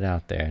run it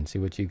out there and see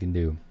what you can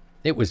do.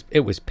 It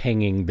was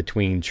pinging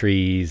between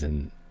trees,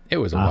 and it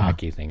was a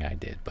wacky thing I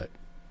did, but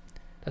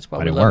that's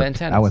why we love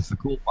antennas. That was the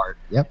cool part.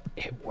 Yep.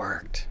 It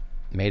worked.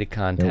 Made a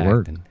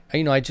contact.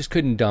 And I just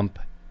couldn't dump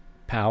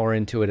power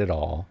into it at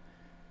all.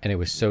 And it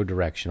was so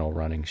directional,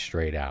 running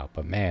straight out.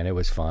 But man, it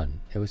was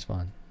fun. A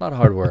lot of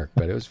hard work,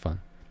 but it was fun.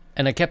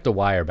 And I kept the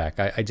wire back.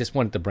 I just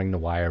wanted to bring the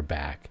wire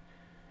back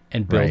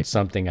and build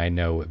something I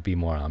know would be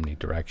more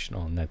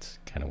omnidirectional, and that's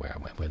kind of where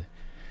I went with it.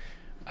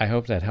 I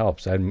hope that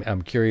helps.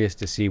 I'm curious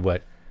to see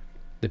what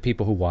the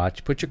people who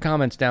watch. Put your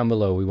comments down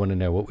below. We want to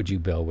know, what would you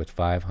build with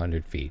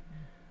 500 feet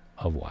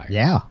of wire?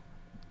 Yeah.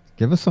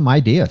 Give us some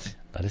ideas.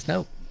 Let us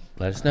know.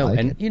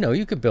 And,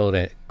 you could build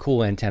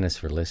cool antennas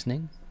for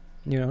listening,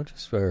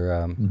 just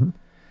for,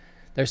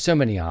 there's so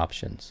many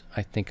options.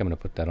 I think I'm going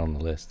to put that on the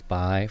list.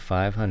 Buy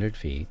 500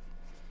 feet.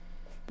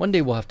 One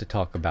day we'll have to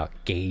talk about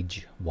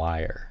gauge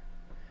wire,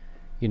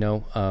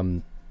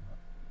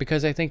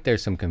 because I think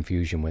there's some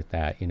confusion with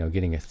that.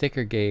 Getting a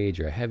thicker gauge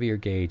or a heavier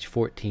gauge.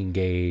 14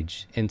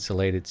 gauge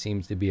insulated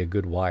seems to be a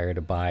good wire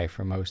to buy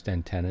for most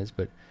antennas,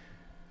 but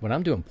when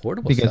I'm doing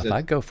portable stuff,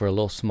 I'd go for a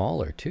little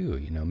smaller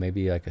too.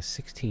 Maybe like a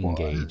 16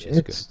 gauge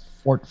is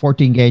good.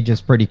 14 gauge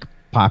is pretty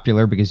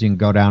popular because you can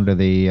go down to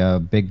the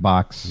big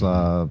box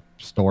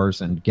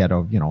stores and get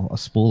a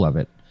spool of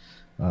it,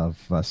 of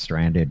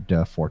stranded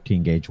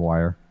 14 gauge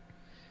wire,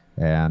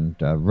 and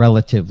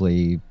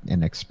relatively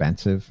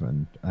inexpensive,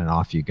 and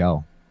off you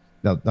go.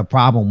 The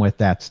problem with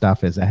that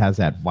stuff is it has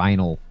that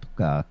vinyl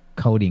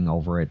coating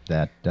over it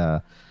that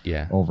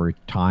over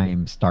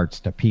time starts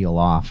to peel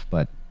off,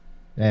 but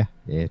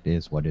it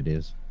is what it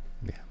is.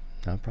 Yeah,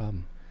 no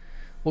problem.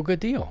 Well, good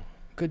deal.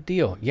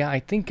 Yeah, I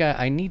think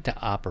I need to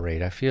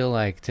operate. I feel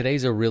like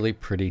today's a really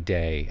pretty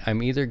day.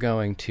 I'm either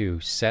going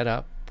to set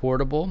up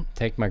portable,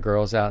 take my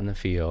girls out in the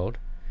field.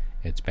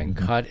 It's been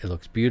cut. It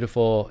looks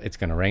beautiful. It's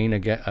going to rain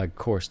again. Of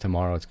course,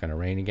 tomorrow it's going to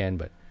rain again,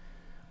 but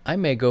I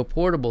may go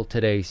portable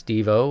today,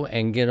 Steve-O,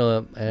 and get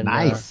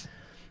nice.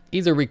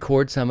 Either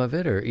record some of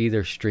it or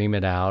either stream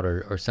it out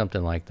or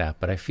something like that.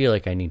 But I feel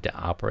like I need to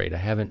operate. I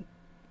haven't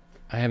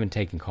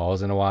taken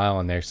calls in a while,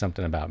 and there's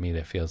something about me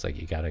that feels like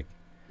you got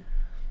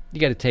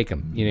to take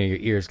them. Your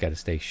ears got to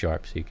stay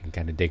sharp so you can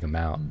kind of dig them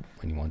out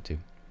when you want to.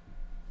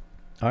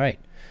 All right.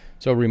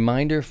 So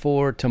reminder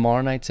for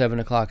tomorrow night, 7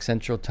 o'clock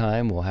Central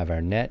Time, we'll have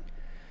our net.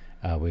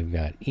 We've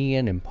got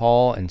Ian and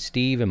Paul and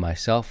Steve and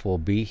myself will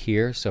be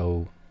here.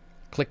 So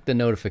click the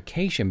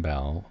notification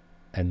bell,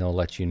 and they'll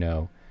let you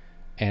know.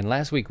 And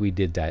last week we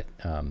did that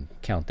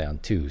countdown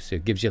too, so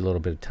it gives you a little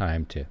bit of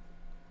time to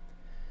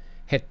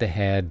hit the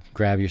head,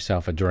 grab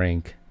yourself a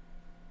drink,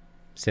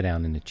 sit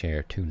down in the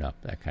chair, tune up,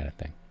 that kind of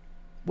thing.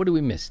 What do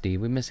we miss,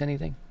 Steve? We miss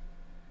anything?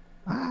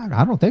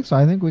 I don't think so.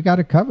 I think we got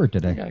it covered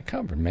today. We got it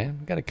covered, man.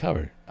 We got it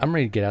covered. I'm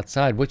ready to get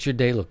outside. What's your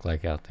day look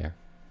like out there?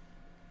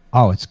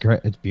 Oh, it's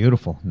great. It's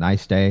beautiful.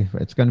 Nice day.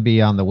 It's going to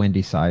be on the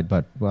windy side,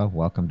 but, well,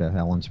 welcome to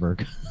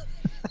Helensburgh.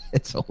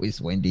 It's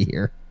always windy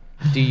here.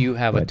 Do you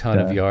have a ton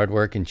of yard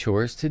work and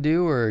chores to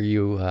do, or are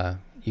you going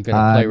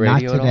to play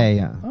radio not today.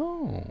 at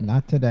all?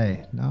 Not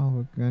today.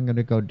 No, I'm going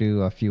to go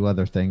do a few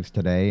other things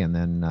today and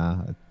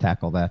then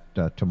tackle that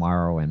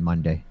tomorrow and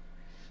Monday.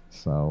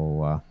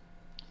 So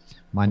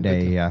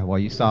Monday, well,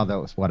 you saw that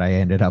was what I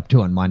ended up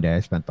doing Monday.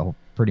 I spent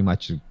pretty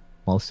much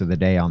most of the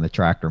day on the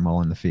tractor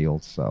mowing the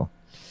fields, so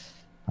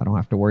I don't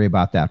have to worry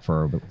about that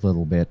for a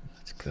little bit.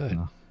 That's good.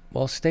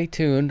 Well, stay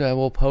tuned.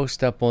 We'll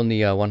post up on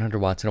the 100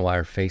 Watts in a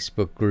Wire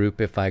Facebook group.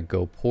 If I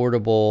go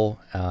portable,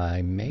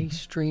 I may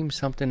stream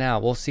something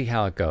out. We'll see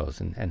how it goes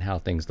and how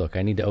things look.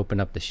 I need to open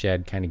up the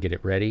shed, kind of get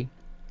it ready.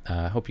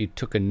 I hope you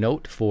took a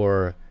note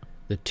for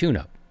the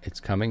tune-up.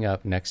 It's coming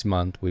up next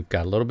month. We've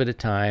got a little bit of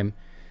time.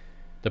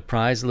 The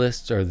prize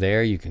lists are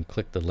there. You can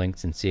click the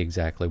links and see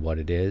exactly what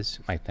it is.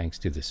 My thanks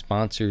to the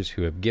sponsors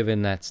who have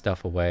given that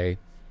stuff away.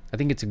 I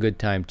think it's a good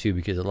time, too,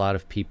 because a lot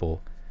of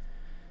people...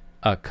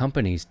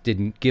 companies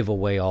didn't give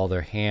away all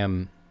their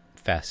ham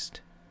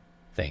fest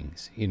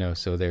things,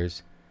 so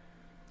there's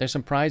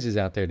some prizes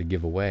out there to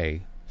give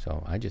away.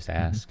 So I just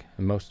ask,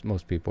 and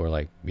most people are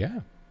like,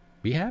 yeah,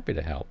 be happy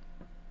to help.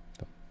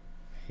 So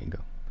there you go.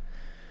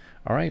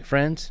 All right,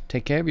 friends,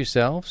 take care of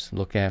yourselves,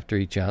 look after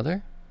each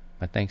other.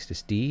 My thanks to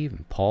Steve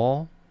and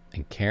Paul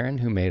and Karen,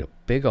 who made a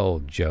big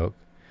old joke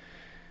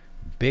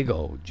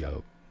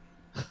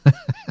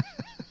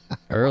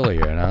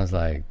earlier, and I was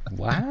like,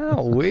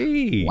 wow,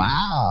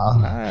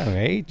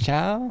 hey,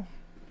 child,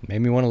 made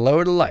me want to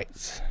lower the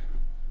lights,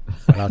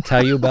 but I'll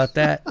tell you about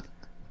that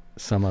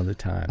some other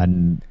time.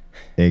 And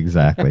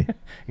exactly.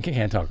 You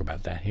can't talk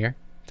about that here.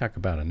 Talk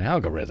about an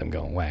algorithm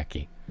going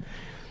wacky.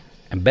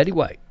 And Betty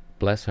White,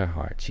 bless her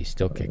heart, she's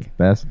still kicking.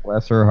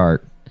 Bless her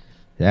heart.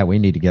 Yeah, we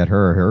need to get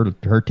her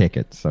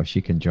tickets so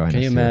she can join us.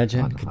 Can you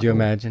imagine? Could you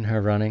imagine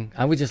her running?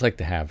 I would just like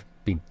to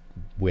be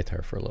with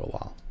her for a little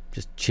while,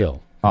 just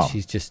chill. Oh.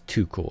 She's just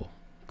too cool.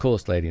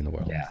 Coolest lady in the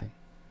world, yeah. I think.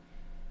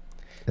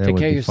 Take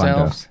care of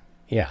yourselves.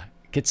 Yeah.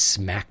 Get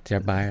smacked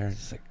by her.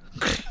 It's like,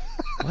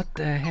 what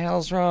the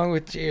hell's wrong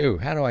with you?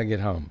 How do I get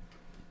home?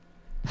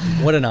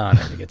 What an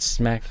honor to get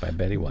smacked by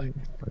Betty White.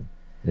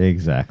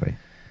 Exactly.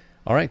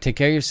 All right. Take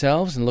care of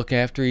yourselves and look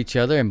after each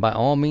other. And by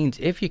all means,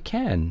 if you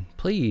can,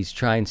 please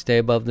try and stay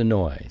above the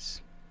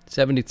noise.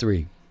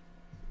 73.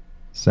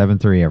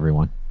 7-3,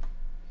 everyone.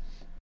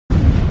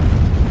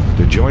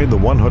 To join the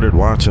 100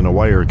 Watts in a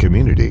Wire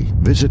community,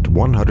 visit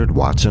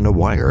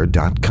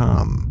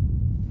 100wattsindawire.com.